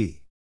 UT.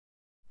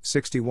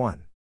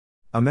 61.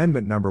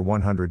 Amendment number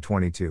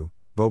 122,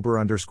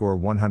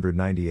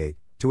 Boebert_198,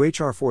 to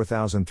HR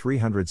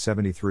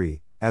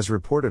 4373, as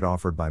reported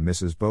offered by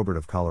Mrs. Boebert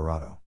of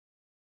Colorado.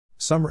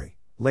 Summary: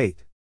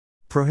 late.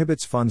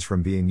 Prohibits funds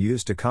from being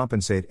used to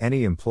compensate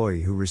any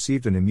employee who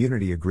received an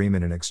immunity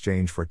agreement in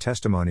exchange for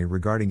testimony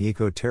regarding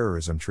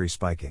eco-terrorism tree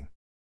spiking.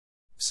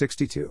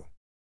 62.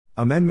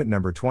 Amendment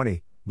number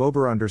 20,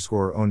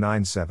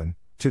 Boebert_097,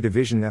 to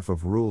Division F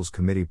of Rules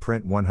Committee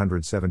Print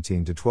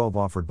 117-12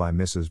 offered by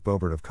Mrs.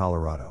 Boebert of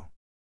Colorado.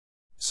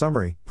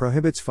 Summary: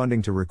 prohibits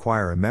funding to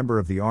require a member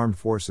of the armed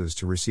forces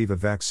to receive a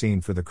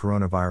vaccine for the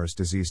coronavirus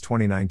disease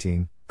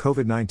 2019,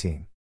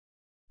 COVID-19.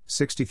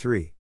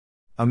 63.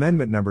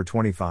 Amendment number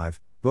 25,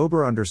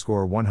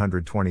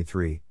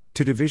 Boebert_123,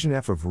 to Division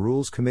F of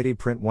Rules Committee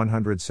Print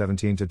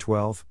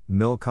 117-12,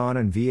 MilCon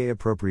and VA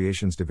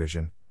Appropriations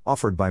Division,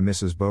 offered by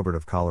Mrs. Boebert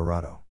of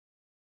Colorado.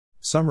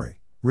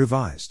 Summary: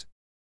 revised.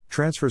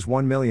 Transfers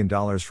 $1 million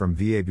from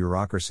VA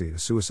bureaucracy to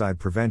suicide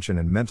prevention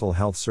and mental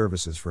health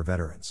services for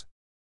veterans.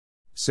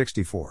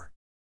 64.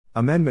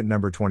 Amendment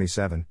number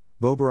 27,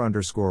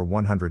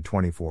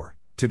 Boebert_124,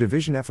 to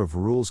Division F of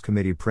Rules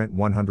Committee Print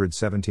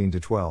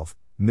 117-12,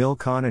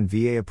 MilCon and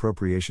VA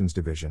Appropriations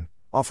Division,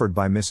 offered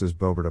by Mrs.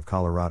 Boebert of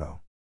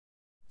Colorado.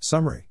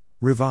 Summary: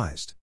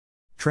 revised.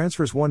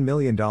 Transfers $1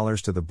 million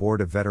to the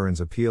Board of Veterans'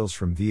 Appeals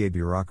from VA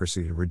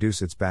bureaucracy to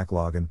reduce its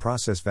backlog and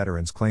process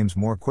veterans' claims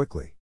more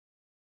quickly.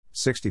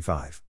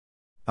 65.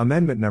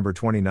 Amendment number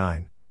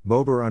 29,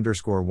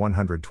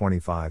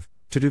 Boebert_125,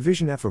 to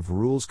Division F of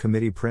Rules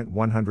Committee Print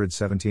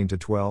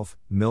 117-12,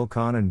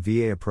 MilCon and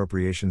VA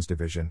Appropriations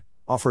Division,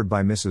 offered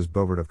by Mrs.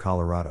 Boebert of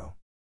Colorado.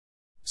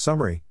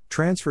 Summary: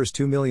 transfers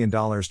 $2 million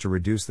to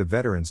reduce the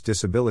Veterans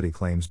Disability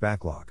Claims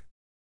backlog.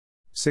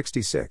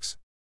 66.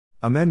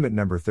 Amendment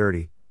Number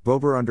 30,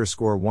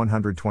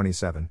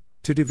 Boebert_127,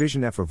 to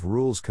Division F of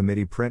Rules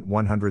Committee Print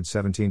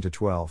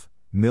 117-12,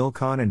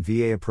 MilCon and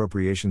VA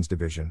Appropriations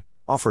Division,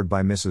 offered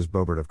by Mrs.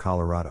 Boebert of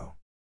Colorado.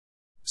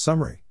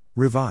 Summary: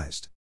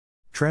 revised.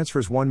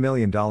 Transfers $1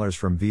 million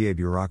from VA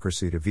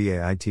bureaucracy to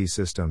VA IT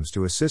systems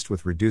to assist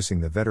with reducing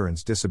the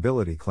Veterans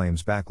Disability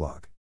Claims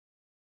backlog.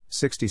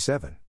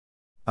 67.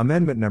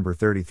 Amendment Number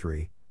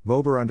 33,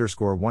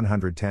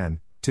 Boebert_110,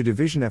 to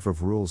Division F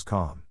of Rules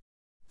Com.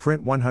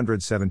 Print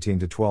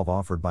 117-12,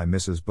 offered by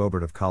Mrs.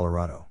 Boebert of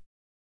Colorado.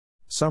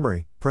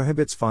 Summary: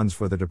 prohibits funds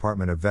for the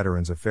Department of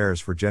Veterans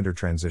Affairs for gender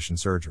transition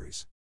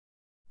surgeries.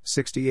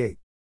 68.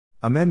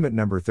 Amendment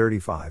Number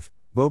 35,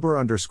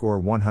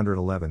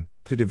 Boebert_111,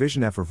 to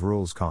Division F of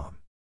Rules Com.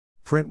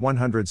 Print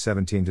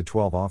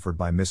 117-12, offered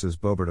by Mrs.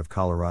 Boebert of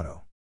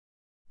Colorado.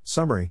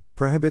 Summary: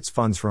 prohibits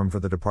funds for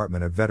the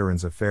Department of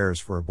Veterans Affairs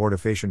for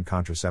abortifacient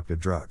contraceptive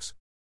drugs.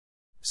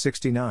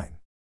 69.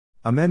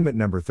 Amendment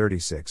Number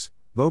 36,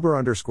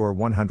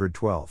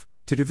 Boebert_112,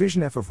 to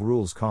Division F of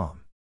Rules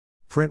Com.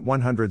 Print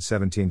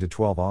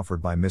 117-12,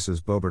 offered by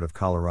Mrs. Boebert of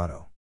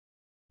Colorado.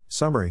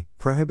 Summary: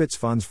 prohibits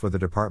funds for the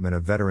Department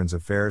of Veterans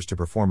Affairs to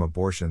perform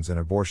abortions and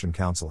abortion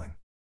counseling.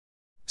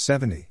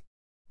 70.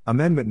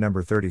 Amendment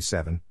Number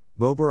 37,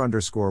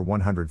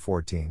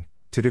 Boebert_114,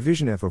 to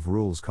Division F of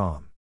Rules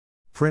Com.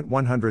 Print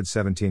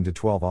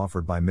 117-12,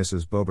 offered by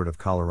Mrs. Boebert of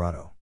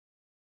Colorado.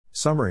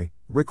 Summary: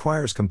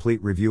 requires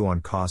complete review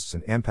on costs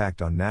and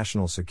impact on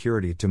national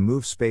security to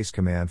move Space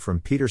Command from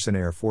Peterson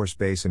Air Force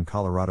Base in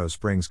Colorado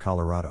Springs,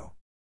 Colorado.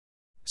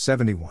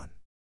 71.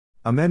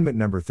 Amendment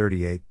Number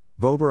 38,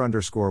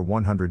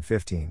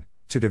 Boebert_115,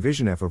 to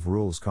Division F of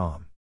Rules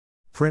Com.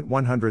 Print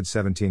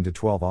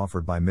 117-12,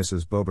 offered by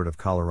Mrs. Boebert of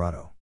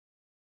Colorado.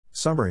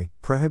 Summary: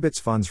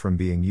 prohibits funds from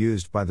being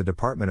used by the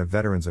Department of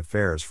Veterans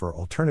Affairs for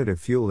alternative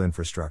fuel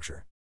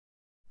infrastructure.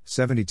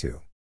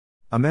 72.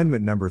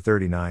 Amendment Number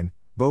 39,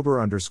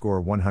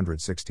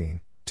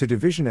 Boebert_116, to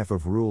Division F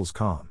of Rules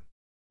Com.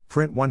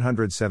 Print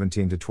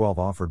 117-12,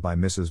 offered by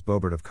Mrs.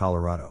 Boebert of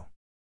Colorado.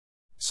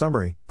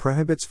 Summary: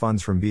 prohibits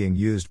funds from being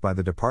used by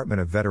the Department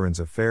of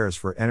Veterans Affairs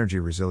for Energy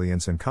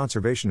Resilience and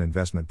Conservation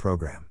Investment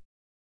Program.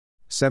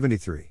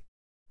 73.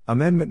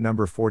 Amendment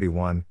Number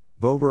 41,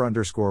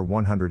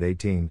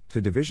 Boebert_118,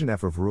 to Division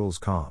F of Rules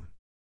Com.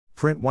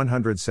 Print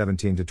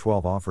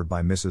 117-12, offered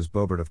by Mrs.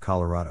 Boebert of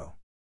Colorado.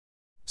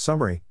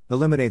 Summary: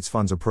 eliminates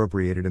funds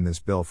appropriated in this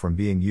bill from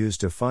being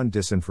used to fund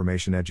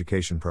disinformation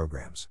education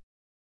programs.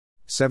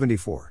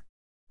 74.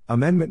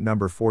 Amendment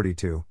Number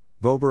 42,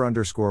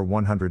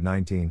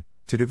 Boebert_119,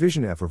 to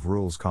Division F of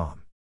Rules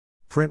Com.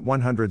 Print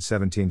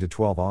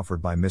 117-12,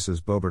 offered by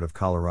Mrs. Boebert of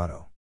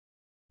Colorado.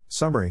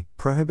 Summary: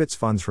 prohibits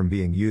funds from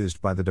being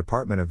used by the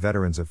Department of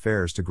Veterans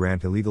Affairs to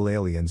grant illegal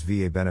aliens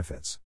VA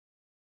benefits.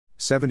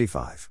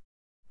 75.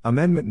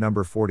 Amendment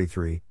Number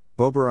 43,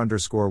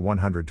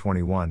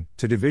 Boebert_121,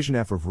 to Division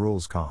F of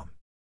Rules Com.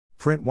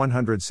 Print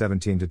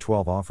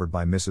 117-12, offered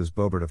by Mrs.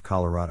 Boebert of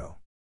Colorado.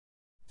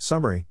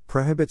 Summary: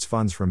 prohibits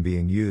funds from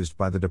being used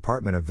by the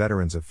Department of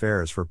Veterans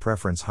Affairs for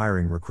preference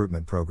hiring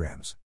recruitment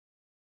programs.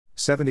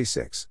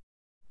 76.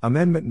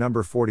 Amendment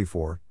Number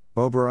 44,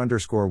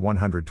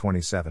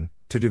 Boebert_127,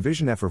 to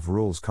Division F of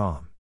Rules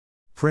Com.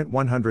 Print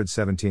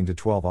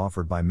 117-12,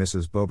 offered by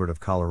Mrs. Boebert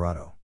of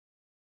Colorado.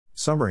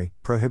 Summary: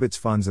 prohibits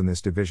funds in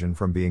this division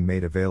from being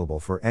made available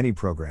for any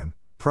program,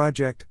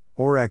 project,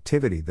 or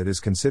activity that is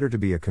considered to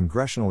be a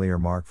congressional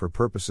earmark for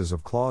purposes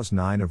of Clause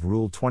 9 of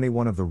Rule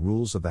 21 of the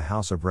Rules of the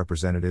House of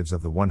Representatives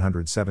of the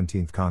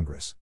 117th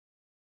Congress.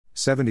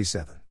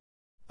 77.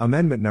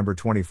 Amendment Number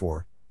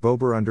 24,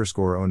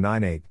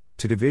 Boebert_098,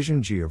 to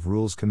Division G of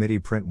Rules Committee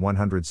Print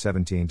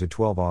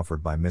 117-12,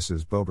 offered by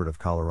Mrs. Boebert of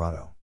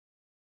Colorado.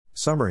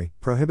 Summary: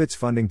 prohibits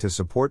funding to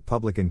support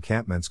public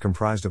encampments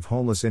comprised of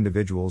homeless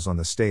individuals on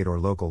the state or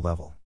local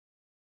level.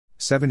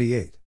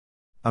 78.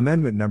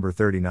 Amendment Number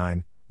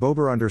 39,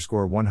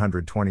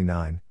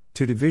 Boebert_129,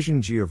 to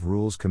Division G of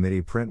Rules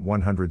Committee Print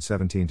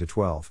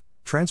 117-12,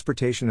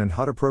 Transportation and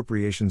HUD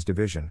Appropriations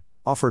Division,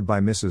 offered by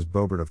Mrs.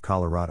 Boebert of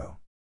Colorado.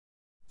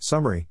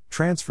 Summary: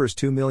 transfers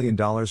 $2 million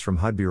from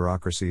HUD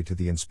bureaucracy to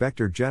the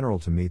Inspector General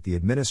to meet the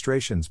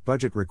administration's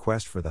budget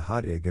request for the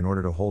HUD-IG in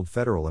order to hold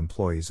federal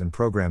employees and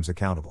programs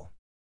accountable.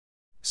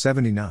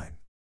 79.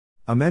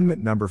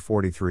 Amendment Number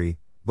 43,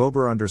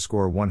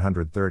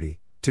 Boebert_130,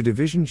 to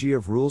Division G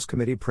of Rules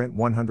Committee Print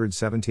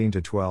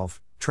 117-12,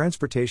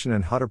 Transportation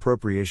and HUD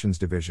Appropriations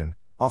Division,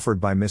 offered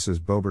by Mrs.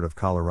 Boebert of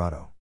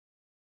Colorado.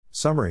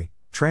 Summary: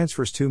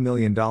 transfers $2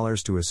 million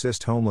to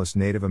assist homeless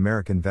Native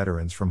American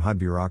veterans from HUD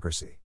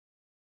bureaucracy.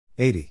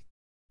 80.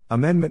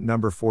 Amendment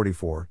Number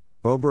 44,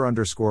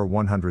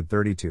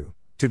 Boebert_132,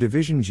 to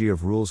Division G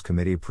of Rules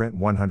Committee Print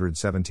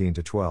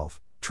 117-12,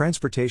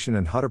 Transportation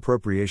and HUD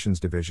Appropriations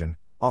Division,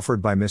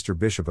 offered by Mr.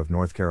 Bishop of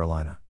North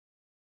Carolina.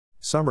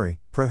 Summary: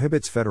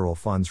 prohibits federal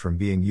funds from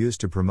being used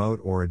to promote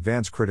or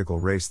advance critical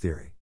race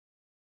theory.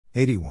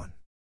 81.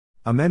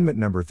 Amendment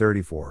Number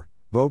 34,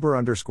 Boebert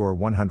underscore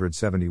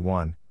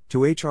 171,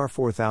 to HR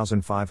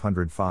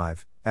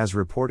 4505, as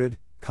reported,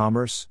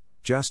 Commerce,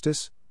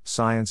 Justice,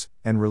 Science,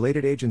 and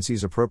Related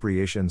Agencies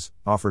Appropriations,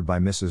 offered by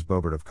Mrs.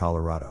 Boebert of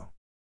Colorado.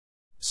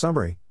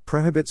 Summary: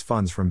 prohibits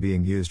funds from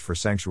being used for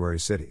sanctuary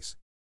cities.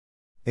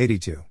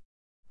 82.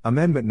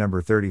 Amendment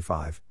number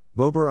 35,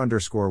 Boebert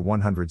underscore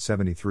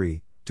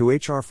 173, to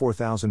HR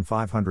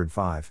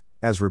 4505,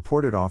 as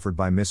reported, offered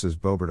by Mrs.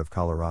 Boebert of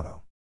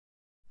Colorado.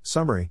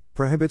 Summary: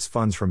 prohibits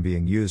funds from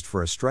being used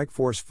for a strike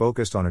force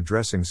focused on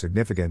addressing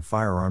significant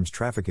firearms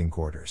trafficking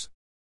corridors.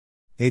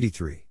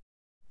 83.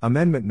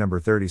 Amendment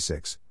number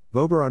 36,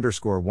 Boebert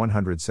underscore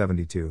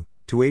 172,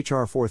 to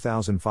HR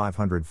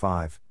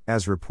 4505,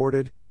 as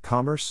reported,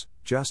 Commerce,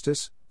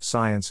 Justice,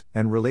 Science,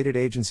 and Related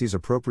Agencies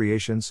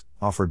Appropriations,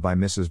 offered by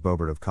Mrs.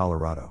 Boebert of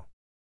Colorado.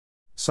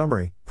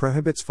 Summary: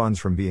 prohibits funds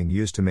from being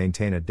used to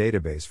maintain a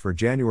database for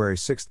January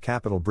 6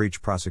 Capitol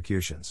breach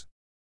prosecutions.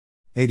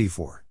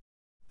 84.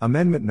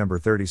 Amendment number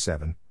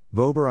 37,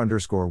 Boebert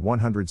underscore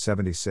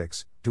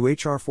 176, to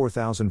HR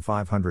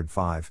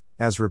 4505,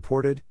 as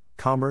reported,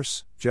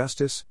 Commerce,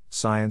 Justice,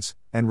 Science,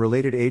 and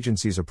Related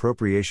Agencies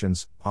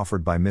Appropriations,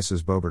 offered by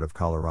Mrs. Boebert of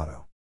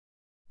Colorado.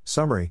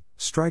 Summary: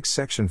 strikes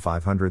Section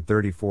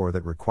 534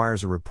 that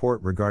requires a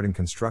report regarding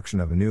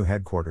construction of a new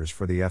headquarters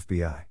for the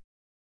FBI.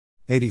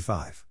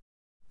 85.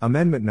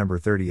 Amendment number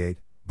 38,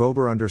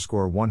 Boebert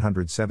underscore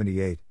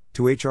 178,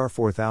 to HR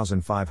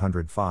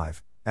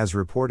 4505, as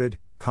reported,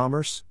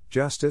 Commerce,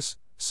 Justice,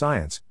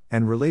 Science,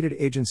 and Related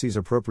Agencies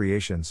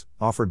Appropriations,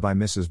 offered by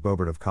Mrs.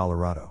 Boebert of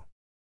Colorado.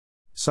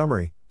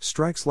 Summary: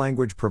 strikes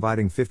language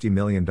providing $50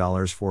 million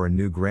for a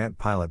new grant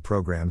pilot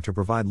program to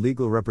provide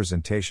legal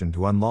representation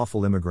to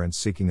unlawful immigrants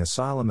seeking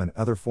asylum and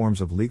other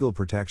forms of legal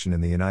protection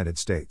in the United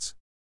States.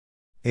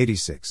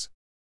 86.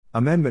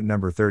 Amendment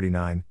number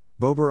 39,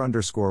 Boebert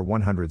underscore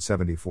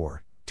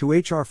 174, to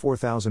HR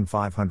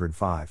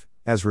 4505,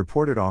 as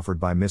reported, offered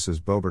by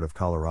Mrs. Boebert of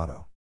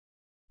Colorado.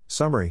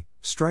 Summary: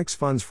 strikes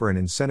funds for an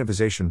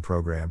incentivization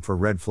program for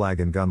red flag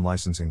and gun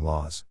licensing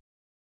laws.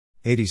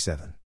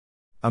 87.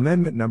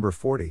 Amendment number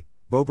 40,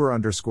 Boebert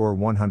underscore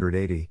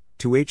 180,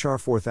 to HR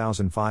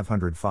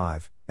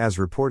 4505, as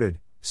reported,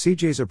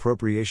 CJ's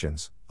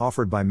Appropriations,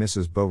 offered by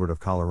Mrs. Boebert of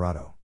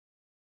Colorado.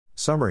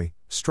 Summary: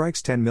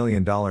 strikes $10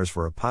 million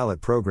for a pilot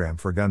program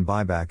for gun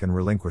buyback and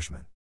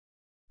relinquishment.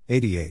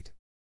 88.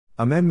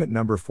 Amendment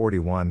number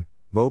 41,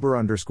 Boebert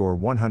underscore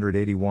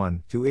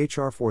 181, to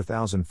HR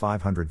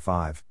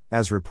 4505,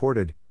 as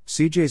reported,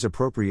 CJ's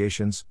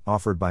Appropriations,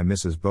 offered by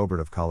Mrs. Boebert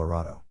of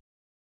Colorado.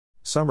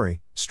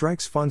 Summary: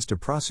 strikes funds to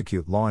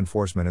prosecute law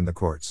enforcement in the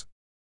courts.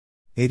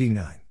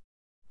 89.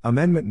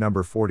 Amendment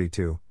number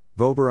 42,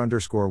 Boebert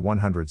underscore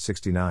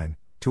 169,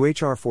 to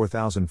HR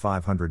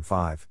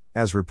 4505,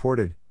 as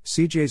reported,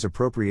 CJ's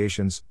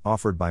Appropriations,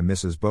 offered by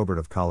Mrs. Boebert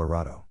of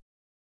Colorado.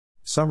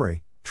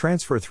 Summary: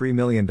 transfer $3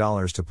 million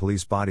to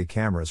police body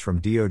cameras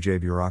from DOJ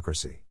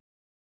bureaucracy.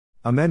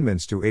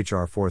 Amendments to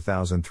HR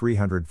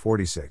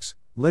 4346,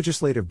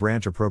 Legislative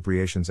Branch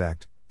Appropriations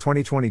Act,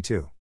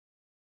 2022.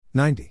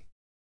 90.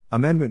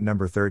 Amendment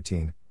number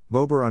 13,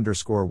 Boebert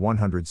underscore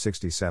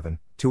 167,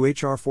 to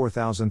HR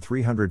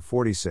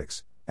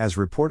 4346, as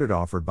reported,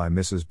 offered by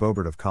Mrs.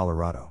 Boebert of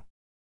Colorado.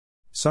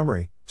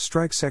 Summary: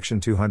 strikes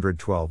Section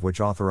 212, which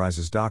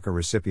authorizes DACA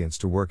recipients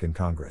to work in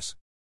Congress.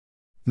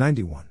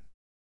 91.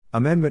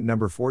 Amendment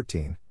number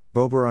 14,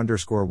 Boebert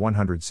underscore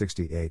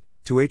 168,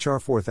 to HR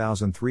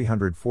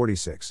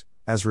 4346,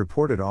 as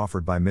reported,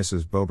 offered by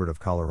Mrs. Boebert of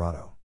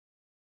Colorado.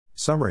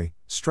 Summary: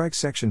 strikes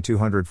Section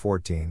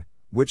 214,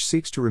 which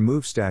seeks to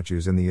remove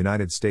statues in the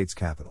United States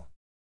Capitol.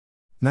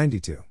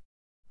 92.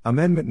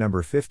 Amendment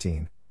number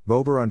 15,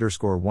 Boebert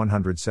underscore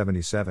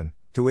 177,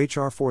 to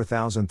HR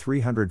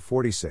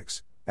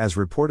 4346, as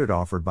reported,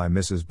 offered by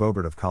Mrs.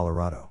 Boebert of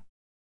Colorado.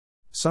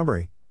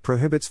 Summary: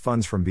 prohibits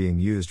funds from being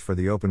used for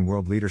the Open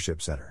World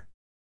Leadership Center.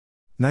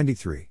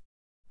 93.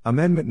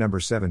 Amendment number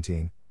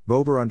 17,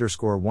 Boebert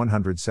underscore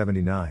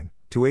 179,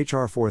 to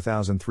HR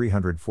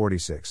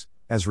 4346,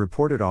 as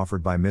reported,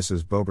 offered by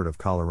Mrs. Boebert of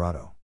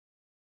Colorado.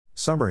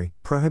 Summary: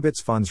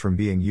 prohibits funds from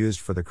being used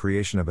for the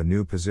creation of a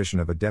new position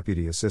of a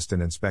Deputy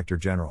Assistant Inspector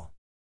General.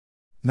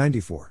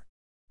 94.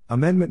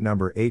 Amendment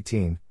number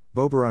 18,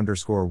 Boebert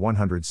underscore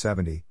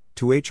 170,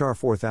 to HR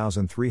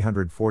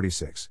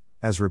 4346,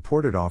 as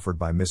reported, offered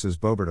by Mrs.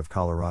 Boebert of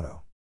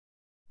Colorado.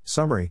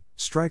 Summary: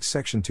 strikes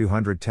Section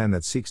 210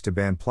 that seeks to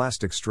ban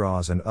plastic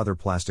straws and other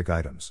plastic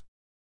items.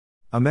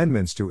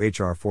 Amendments to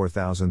HR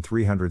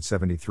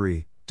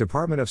 4373,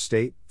 Department of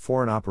State,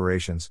 Foreign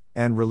Operations,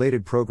 and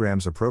Related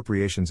Programs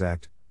Appropriations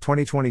Act,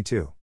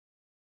 2022.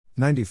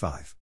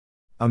 95.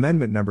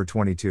 Amendment number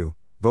 22,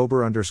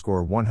 Boebert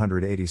underscore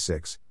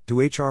 186, to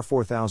HR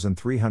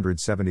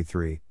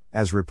 4373,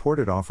 as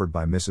reported, offered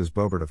by Mrs.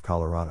 Boebert of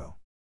Colorado.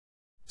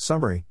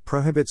 Summary: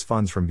 prohibits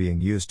funds from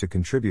being used to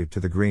contribute to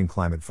the Green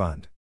Climate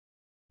Fund.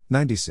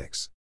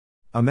 96.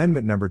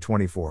 Amendment number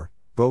 24,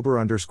 Boebert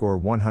underscore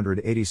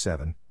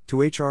 187,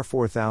 to HR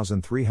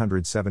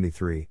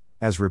 4373,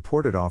 as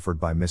reported, offered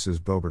by Mrs.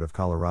 Boebert of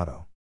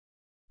Colorado.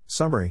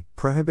 Summary: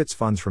 prohibits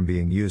funds from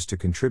being used to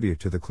contribute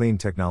to the Clean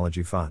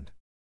Technology Fund.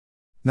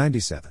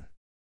 97.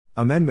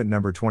 Amendment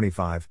number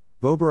 25,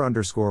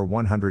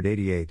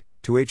 Boebert_188,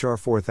 to H.R.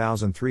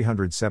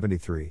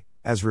 4373,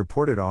 as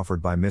reported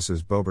offered by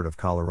Mrs. Boebert of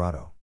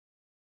Colorado.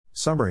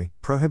 Summary: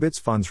 prohibits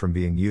funds from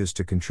being used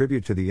to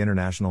contribute to the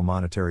International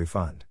Monetary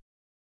Fund.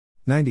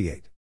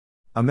 98.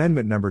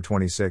 Amendment number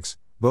 26,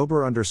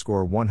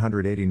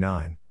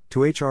 Boebert_189,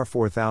 to H.R.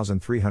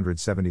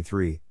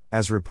 4373,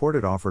 as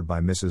reported offered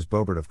by Mrs.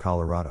 Boebert of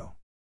Colorado.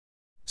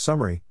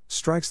 Summary: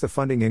 strikes the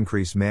funding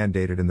increase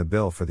mandated in the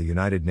bill for the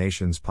United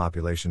Nations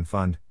Population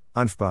Fund,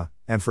 UNFPA,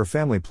 and for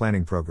family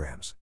planning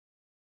programs.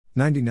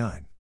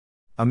 99.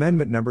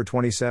 Amendment number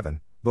 27,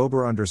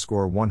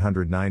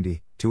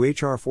 Boebert_190, to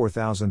H.R.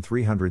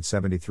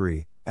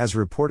 4373, as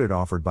reported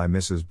offered by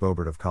Mrs.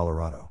 Boebert of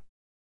Colorado.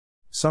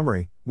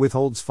 Summary: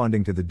 withholds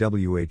funding to the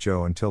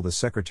WHO until the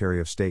Secretary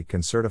of State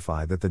can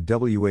certify that the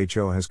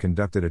WHO has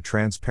conducted a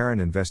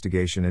transparent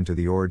investigation into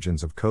the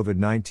origins of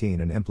COVID-19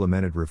 and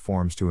implemented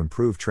reforms to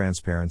improve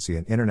transparency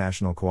and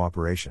international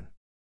cooperation.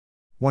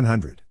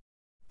 100.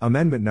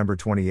 Amendment number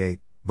 28,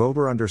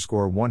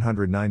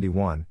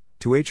 Boebert_191,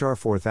 to H.R.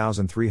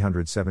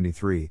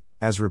 4373,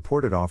 as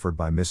reported offered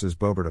by Mrs.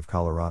 Boebert of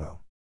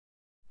Colorado.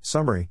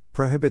 Summary: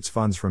 prohibits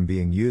funds from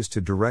being used to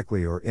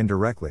directly or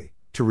indirectly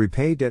to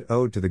repay debt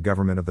owed to the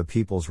government of the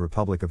People's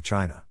Republic of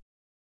China.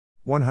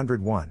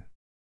 101.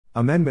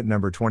 Amendment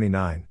number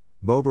 29,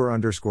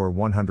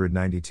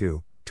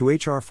 Boebert_192, to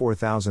H.R.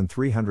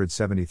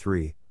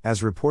 4373,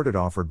 as reported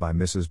offered by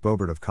Mrs.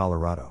 Boebert of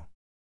Colorado.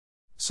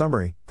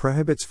 Summary: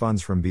 prohibits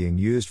funds from being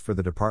used for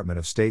the Department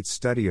of State's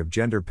study of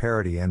gender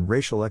parity and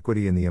racial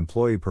equity in the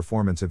employee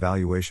performance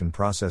evaluation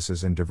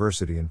processes and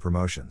diversity in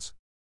promotions.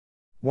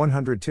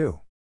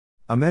 102.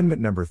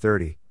 Amendment number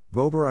 30,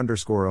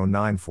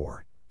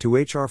 Boebert_094, to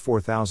H.R.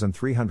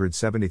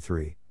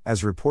 4373,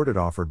 as reported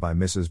offered by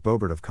Mrs.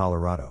 Boebert of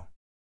Colorado.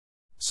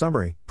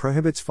 Summary: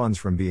 prohibits funds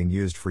from being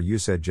used for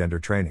USAID gender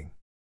training.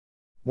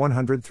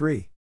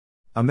 103.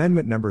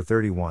 Amendment number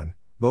 31,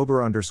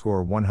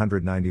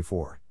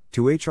 Boebert_194,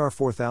 to H.R.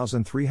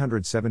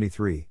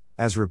 4373,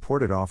 as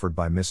reported offered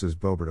by Mrs.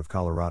 Boebert of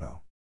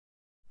Colorado.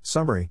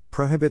 Summary: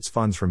 prohibits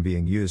funds from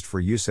being used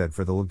for USAID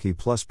for the LGBTQ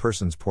plus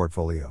persons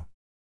portfolio.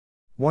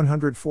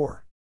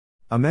 104.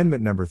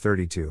 Amendment number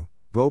 32,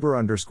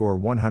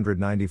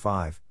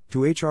 Boebert_195,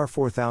 to H.R.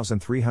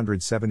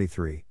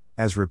 4373,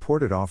 as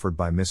reported offered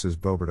by Mrs.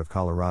 Boebert of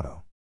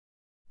Colorado.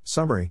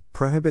 Summary: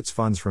 prohibits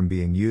funds from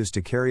being used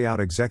to carry out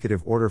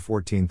Executive Order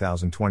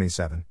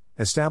 14027,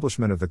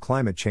 establishment of the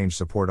Climate Change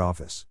Support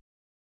Office.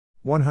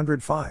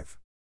 105.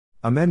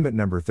 Amendment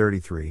number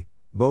 33,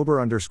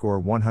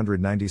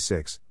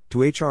 Boebert_196,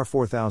 to H.R.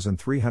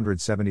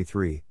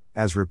 4373,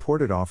 as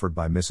reported offered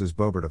by Mrs.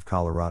 Boebert of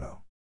Colorado.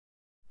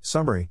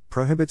 Summary: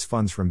 prohibits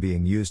funds from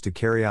being used to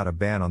carry out a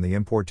ban on the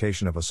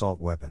importation of assault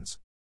weapons.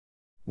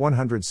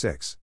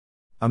 106.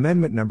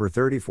 Amendment number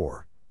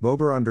 34,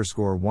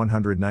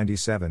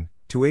 Boebert_197,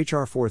 to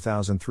H.R.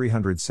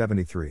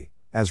 4373,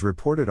 as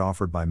reported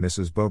offered by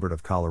Mrs. Boebert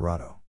of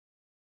Colorado.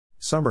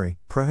 Summary: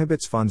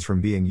 prohibits funds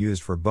from being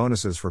used for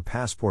bonuses for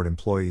passport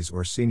employees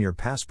or senior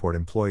passport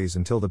employees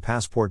until the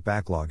passport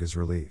backlog is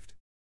relieved.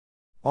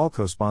 All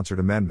co-sponsored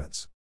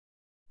amendments.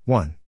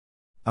 1.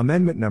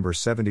 Amendment number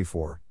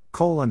 74,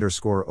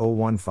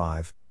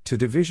 :015, to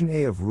Division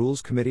A of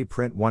Rules Committee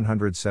Print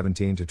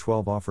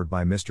 117-12 offered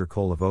by Mr.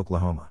 Cole of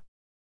Oklahoma.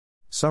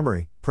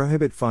 Summary: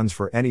 prohibit funds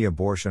for any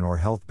abortion or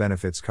health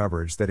benefits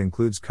coverage that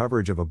includes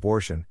coverage of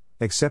abortion,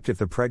 except if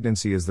the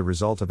pregnancy is the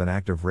result of an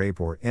act of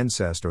rape or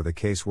incest or the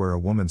case where a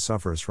woman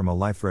suffers from a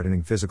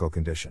life-threatening physical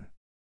condition.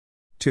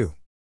 2.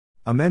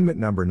 Amendment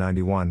number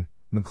 91,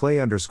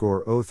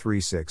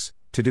 McClay_036,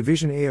 to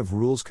Division A of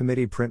Rules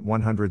Committee Print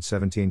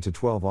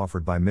 117-12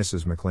 offered by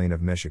Mrs. McLean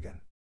of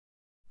Michigan.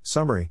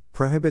 Summary: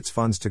 prohibits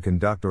funds to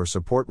conduct or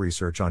support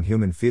research on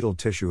human fetal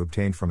tissue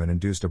obtained from an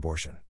induced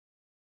abortion.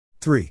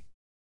 3.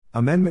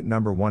 Amendment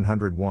number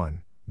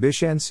 101,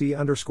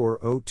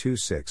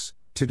 BishNC_026,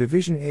 to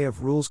Division A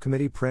of Rules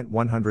Committee Print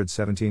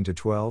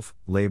 117-12,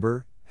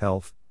 Labor,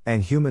 Health,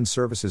 and Human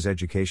Services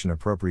Education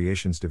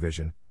Appropriations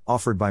Division,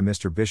 offered by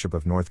Mr. Bishop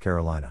of North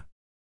Carolina.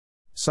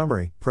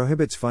 Summary: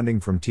 prohibits funding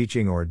from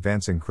teaching or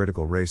advancing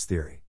critical race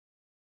theory.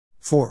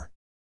 4.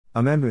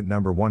 Amendment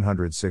number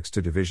 106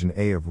 to Division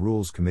A of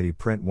Rules Committee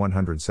Print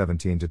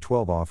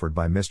 117-12 offered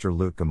by Mr.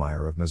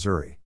 Lutkemeyer of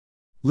Missouri.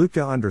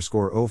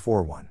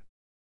 Lutka_041.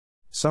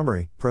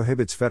 Summary: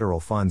 prohibits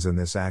federal funds in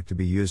this act to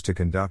be used to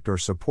conduct or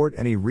support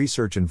any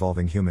research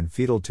involving human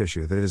fetal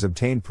tissue that is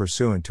obtained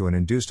pursuant to an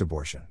induced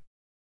abortion.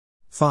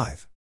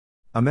 5.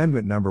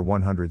 Amendment number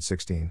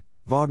 116,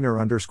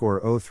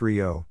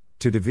 Wagner_030,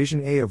 to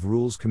Division A of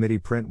Rules Committee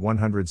Print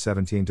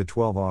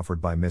 117-12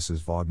 offered by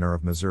Mrs. Wagner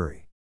of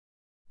Missouri.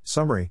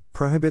 Summary: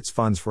 prohibits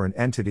funds for an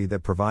entity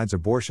that provides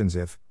abortions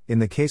if, in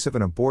the case of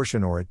an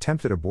abortion or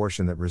attempted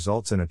abortion that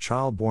results in a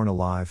child born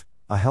alive,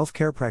 a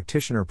healthcare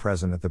practitioner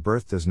present at the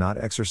birth does not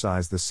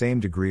exercise the same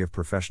degree of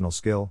professional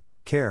skill,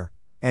 care,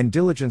 and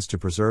diligence to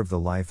preserve the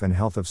life and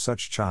health of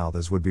such child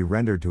as would be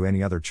rendered to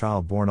any other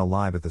child born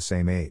alive at the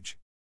same age.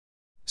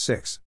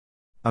 6.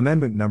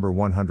 Amendment number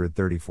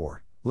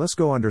 134,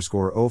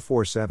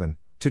 Lesko_047,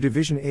 to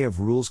Division A of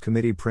Rules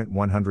Committee Print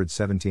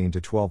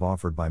 117-12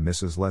 offered by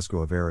Mrs.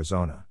 Lesko of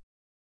Arizona.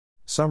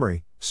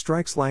 Summary: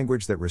 strikes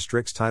language that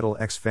restricts Title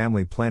X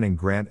family planning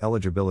grant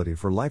eligibility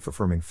for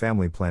life-affirming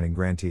family planning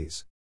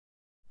grantees.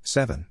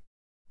 7.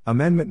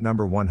 Amendment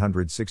number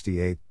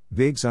 168,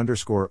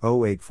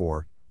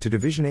 Biggs_084, to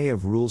Division A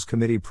of Rules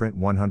Committee Print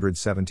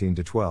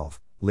 117-12,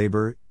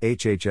 Labor,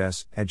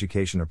 HHS,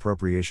 Education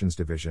Appropriations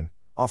Division,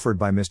 offered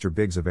by Mr.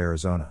 Biggs of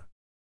Arizona.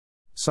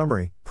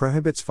 Summary: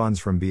 prohibits funds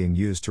from being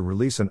used to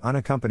release an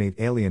unaccompanied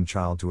alien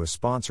child to a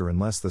sponsor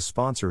unless the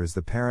sponsor is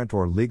the parent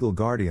or legal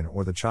guardian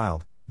or the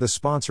child, the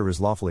sponsor is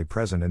lawfully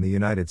present in the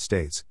United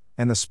States,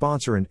 and the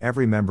sponsor and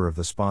every member of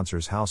the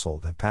sponsor's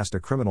household have passed a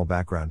criminal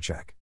background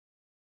check.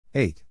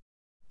 8.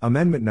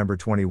 Amendment number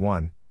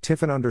 21,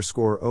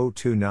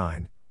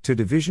 Tiffin_029, to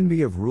Division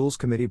B of Rules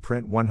Committee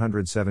Print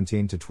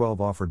 117-12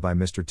 offered by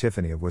Mr.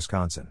 Tiffany of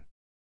Wisconsin.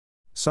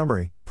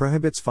 Summary: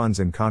 prohibits funds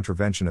in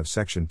contravention of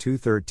Section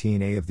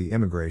 213A of the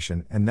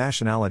Immigration and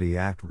Nationality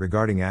Act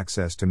regarding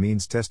access to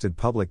means-tested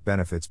public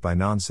benefits by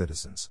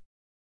non-citizens.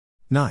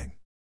 9.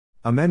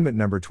 Amendment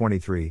number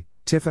 23,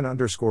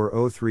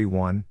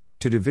 Tiffin_031,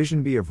 to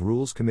Division B of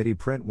Rules Committee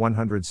Print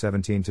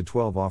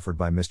 117-12 offered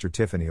by Mr.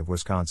 Tiffany of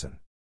Wisconsin.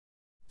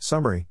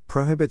 Summary: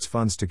 prohibits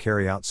funds to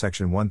carry out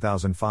Section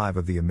 1005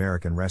 of the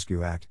American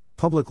Rescue Act,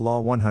 Public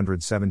Law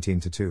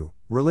 117-2,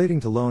 relating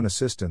to loan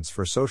assistance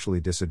for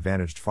socially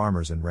disadvantaged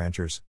farmers and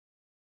ranchers.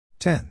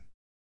 10.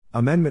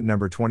 Amendment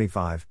number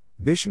 25,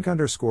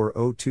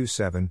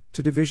 Bishink_027,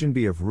 to Division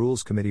B of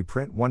Rules Committee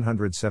Print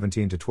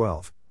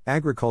 117-12,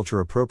 Agriculture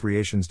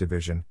Appropriations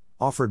Division,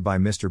 offered by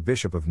Mr.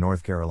 Bishop of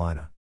North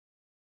Carolina.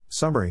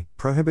 Summary: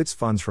 prohibits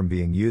funds from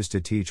being used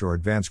to teach or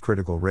advance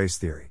critical race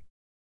theory.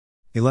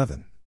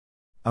 11.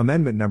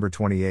 Amendment number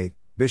 28,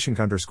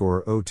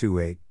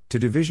 Bishink_028, to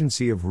Division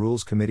C of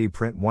Rules Committee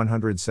Print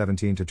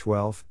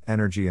 117-12,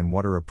 Energy and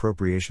Water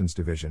Appropriations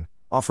Division,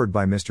 offered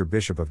by Mr.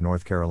 Bishop of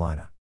North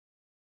Carolina.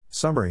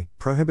 Summary: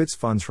 prohibits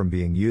funds from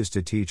being used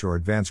to teach or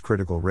advance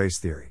critical race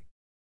theory.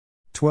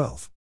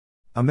 12.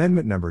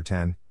 Amendment number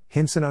 10,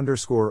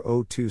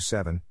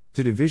 Hinson_027,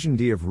 to Division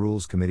D of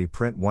Rules Committee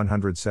Print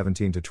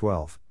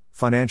 117-12,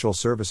 Financial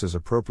Services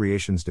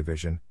Appropriations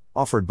Division,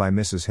 offered by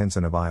Mrs.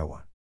 Hinson of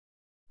Iowa.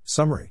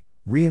 Summary: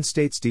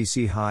 reinstates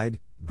D.C. Hyde,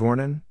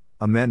 Gorman,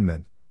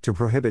 Amendment, to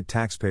prohibit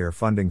taxpayer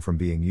funding from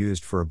being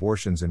used for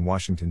abortions in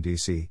Washington,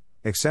 D.C.,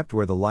 except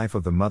where the life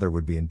of the mother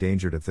would be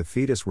endangered if the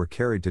fetus were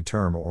carried to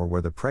term or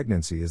where the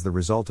pregnancy is the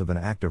result of an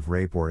act of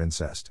rape or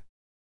incest.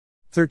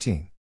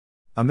 13.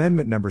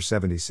 Amendment number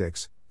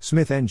 76,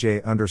 Smith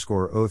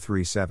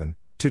NJ_037,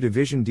 to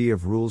Division D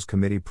of Rules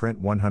Committee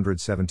Print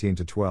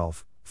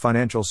 117-12,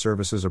 Financial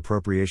Services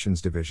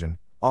Appropriations Division,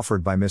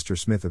 offered by Mr.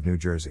 Smith of New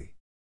Jersey.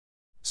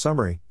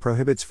 Summary: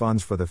 prohibits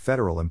funds for the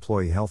Federal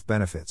Employee Health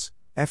Benefits,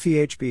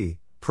 FEHB,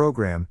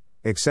 program,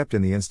 except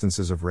in the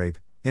instances of rape,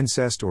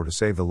 incest or to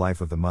save the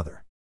life of the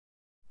mother.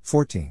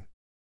 14.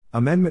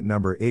 Amendment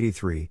number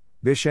 83,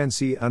 Bish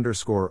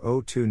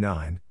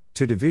NC_029,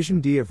 to Division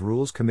D of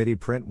Rules Committee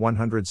Print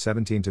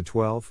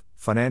 117-12,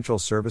 Financial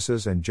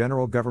Services and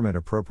General Government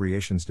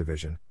Appropriations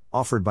Division,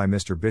 offered by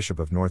Mr. Bishop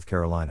of North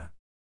Carolina.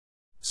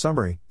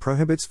 Summary: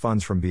 prohibits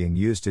funds from being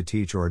used to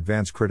teach or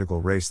advance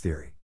critical race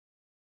theory.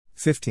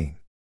 15.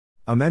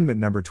 Amendment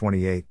number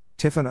 28,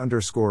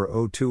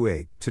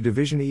 Tiffin_028, to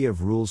Division E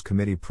of Rules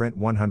Committee Print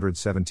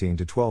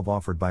 117-12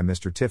 offered by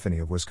Mr. Tiffany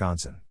of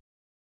Wisconsin.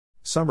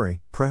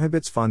 Summary: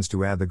 prohibits funds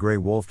to add the gray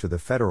wolf to the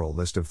federal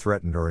list of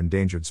threatened or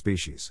endangered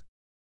species.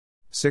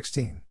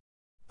 16.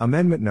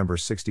 Amendment number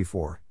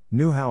 64,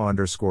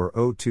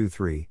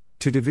 Newhow_023,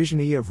 to Division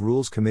E of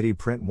Rules Committee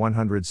Print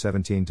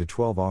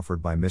 117-12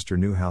 offered by Mr.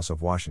 Newhouse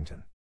of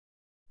Washington.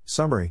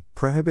 Summary: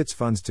 prohibits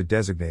funds to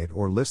designate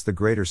or list the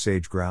greater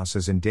sage grouse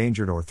as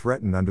endangered or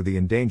threatened under the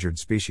Endangered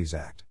Species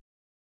Act.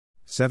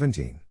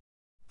 17.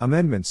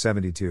 Amendment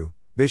 72,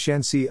 Bish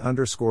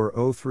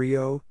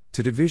NC_030,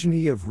 to Division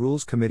E of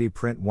Rules Committee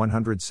Print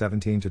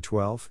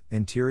 117-12,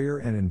 Interior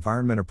and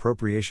Environment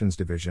Appropriations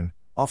Division,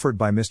 offered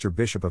by Mr.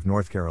 Bishop of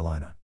North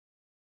Carolina.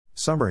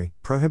 Summary: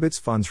 prohibits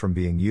funds from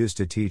being used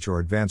to teach or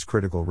advance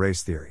critical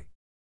race theory.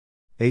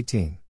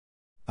 18.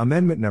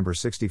 Amendment number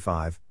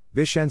 65,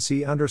 Bish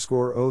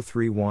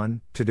NC_031,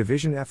 to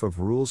Division F of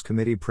Rules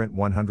Committee Print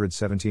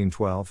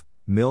 117-12,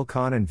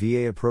 Mil-Con and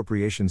VA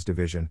Appropriations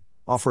Division,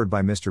 offered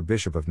by Mr.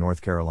 Bishop of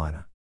North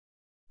Carolina.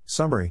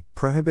 Summary: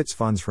 prohibits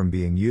funds from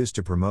being used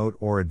to promote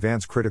or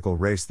advance critical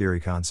race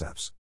theory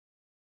concepts.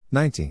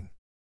 19.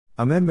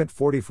 Amendment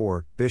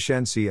 44, Bish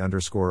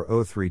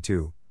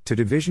NC_032, to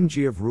Division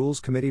G of Rules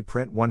Committee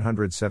Print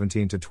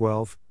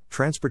 117-12,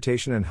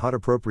 Transportation and HUD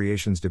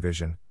Appropriations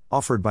Division,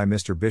 offered by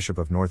Mr. Bishop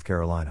of North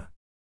Carolina.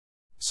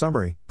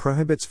 Summary: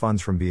 prohibits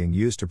funds from being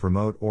used to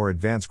promote or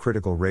advance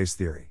critical race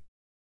theory.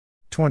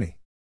 20.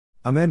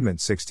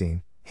 Amendment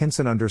 16,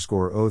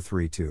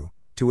 Hinson_032,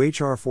 to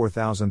H.R.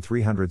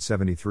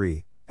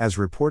 4373, as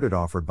reported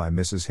offered by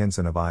Mrs.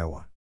 Hinson of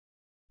Iowa.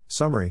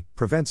 Summary: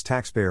 prevents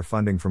taxpayer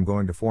funding from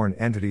going to foreign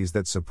entities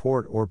that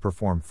support or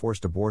perform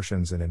forced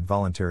abortions and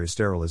involuntary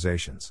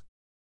sterilizations.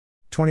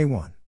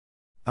 21.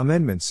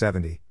 Amendment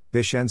 70,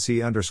 Bish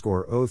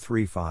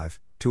NC_035,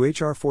 to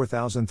H.R.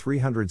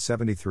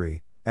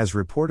 4373, as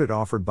reported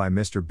offered by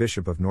Mr.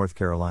 Bishop of North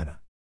Carolina.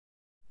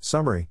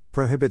 Summary: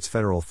 prohibits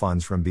federal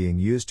funds from being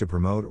used to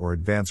promote or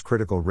advance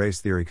critical race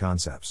theory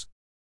concepts.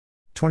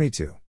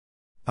 22.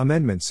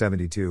 Amendment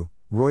 72,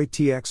 Roy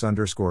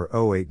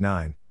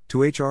TX_089,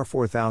 to H.R.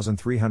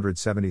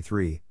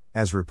 4373,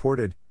 as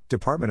reported,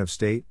 Department of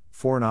State,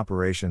 Foreign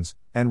Operations,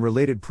 and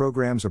Related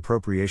Programs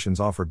appropriations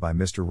offered by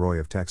Mr. Roy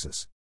of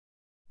Texas.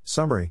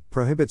 Summary: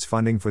 prohibits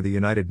funding for the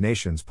United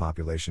Nations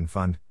Population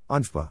Fund,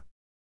 UNFPA.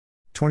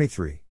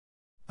 23.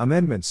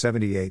 Amendment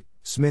 78,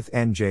 Smith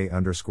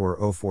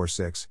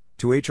NJ_046,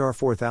 to H.R.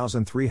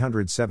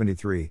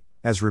 4373,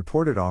 as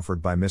reported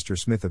offered by Mr.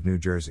 Smith of New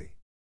Jersey.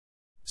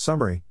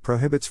 Summary: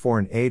 prohibits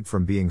foreign aid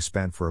from being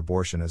spent for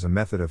abortion as a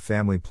method of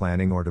family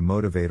planning or to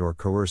motivate or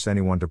coerce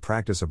anyone to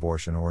practice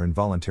abortion or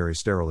involuntary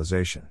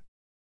sterilization.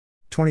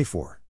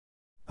 24.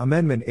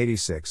 Amendment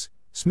 86,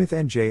 Smith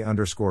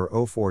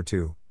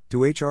NJ_042,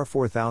 to H.R.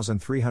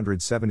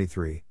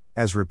 4373,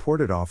 as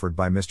reported offered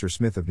by Mr.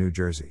 Smith of New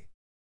Jersey.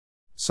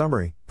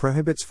 Summary: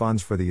 prohibits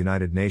funds for the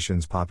United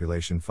Nations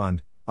Population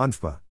Fund,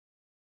 UNFPA.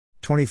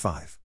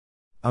 25.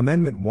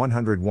 Amendment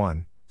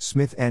 101,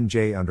 Smith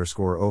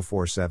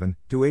NJ_047,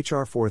 to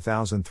H.R.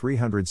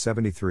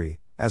 4373,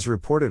 as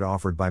reported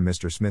offered by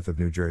Mr. Smith of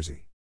New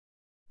Jersey.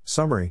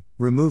 Summary: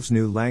 removes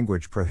new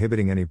language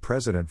prohibiting any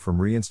president from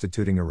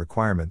reinstituting a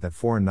requirement that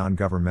foreign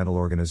non-governmental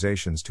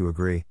organizations to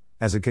agree,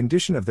 as a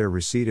condition of their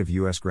receipt of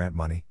U.S. grant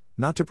money,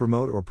 not to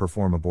promote or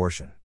perform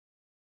abortion.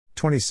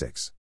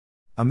 26.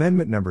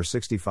 Amendment number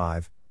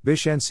 65,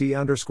 Bish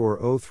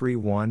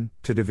NC_031,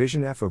 to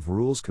Division F of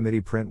Rules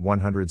Committee Print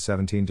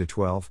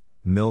 117-12,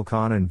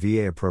 MilCon and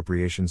VA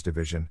Appropriations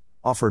Division,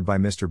 offered by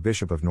Mr.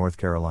 Bishop of North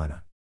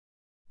Carolina.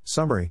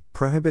 Summary: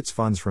 prohibits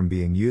funds from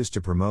being used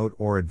to promote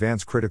or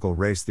advance critical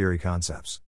race theory concepts.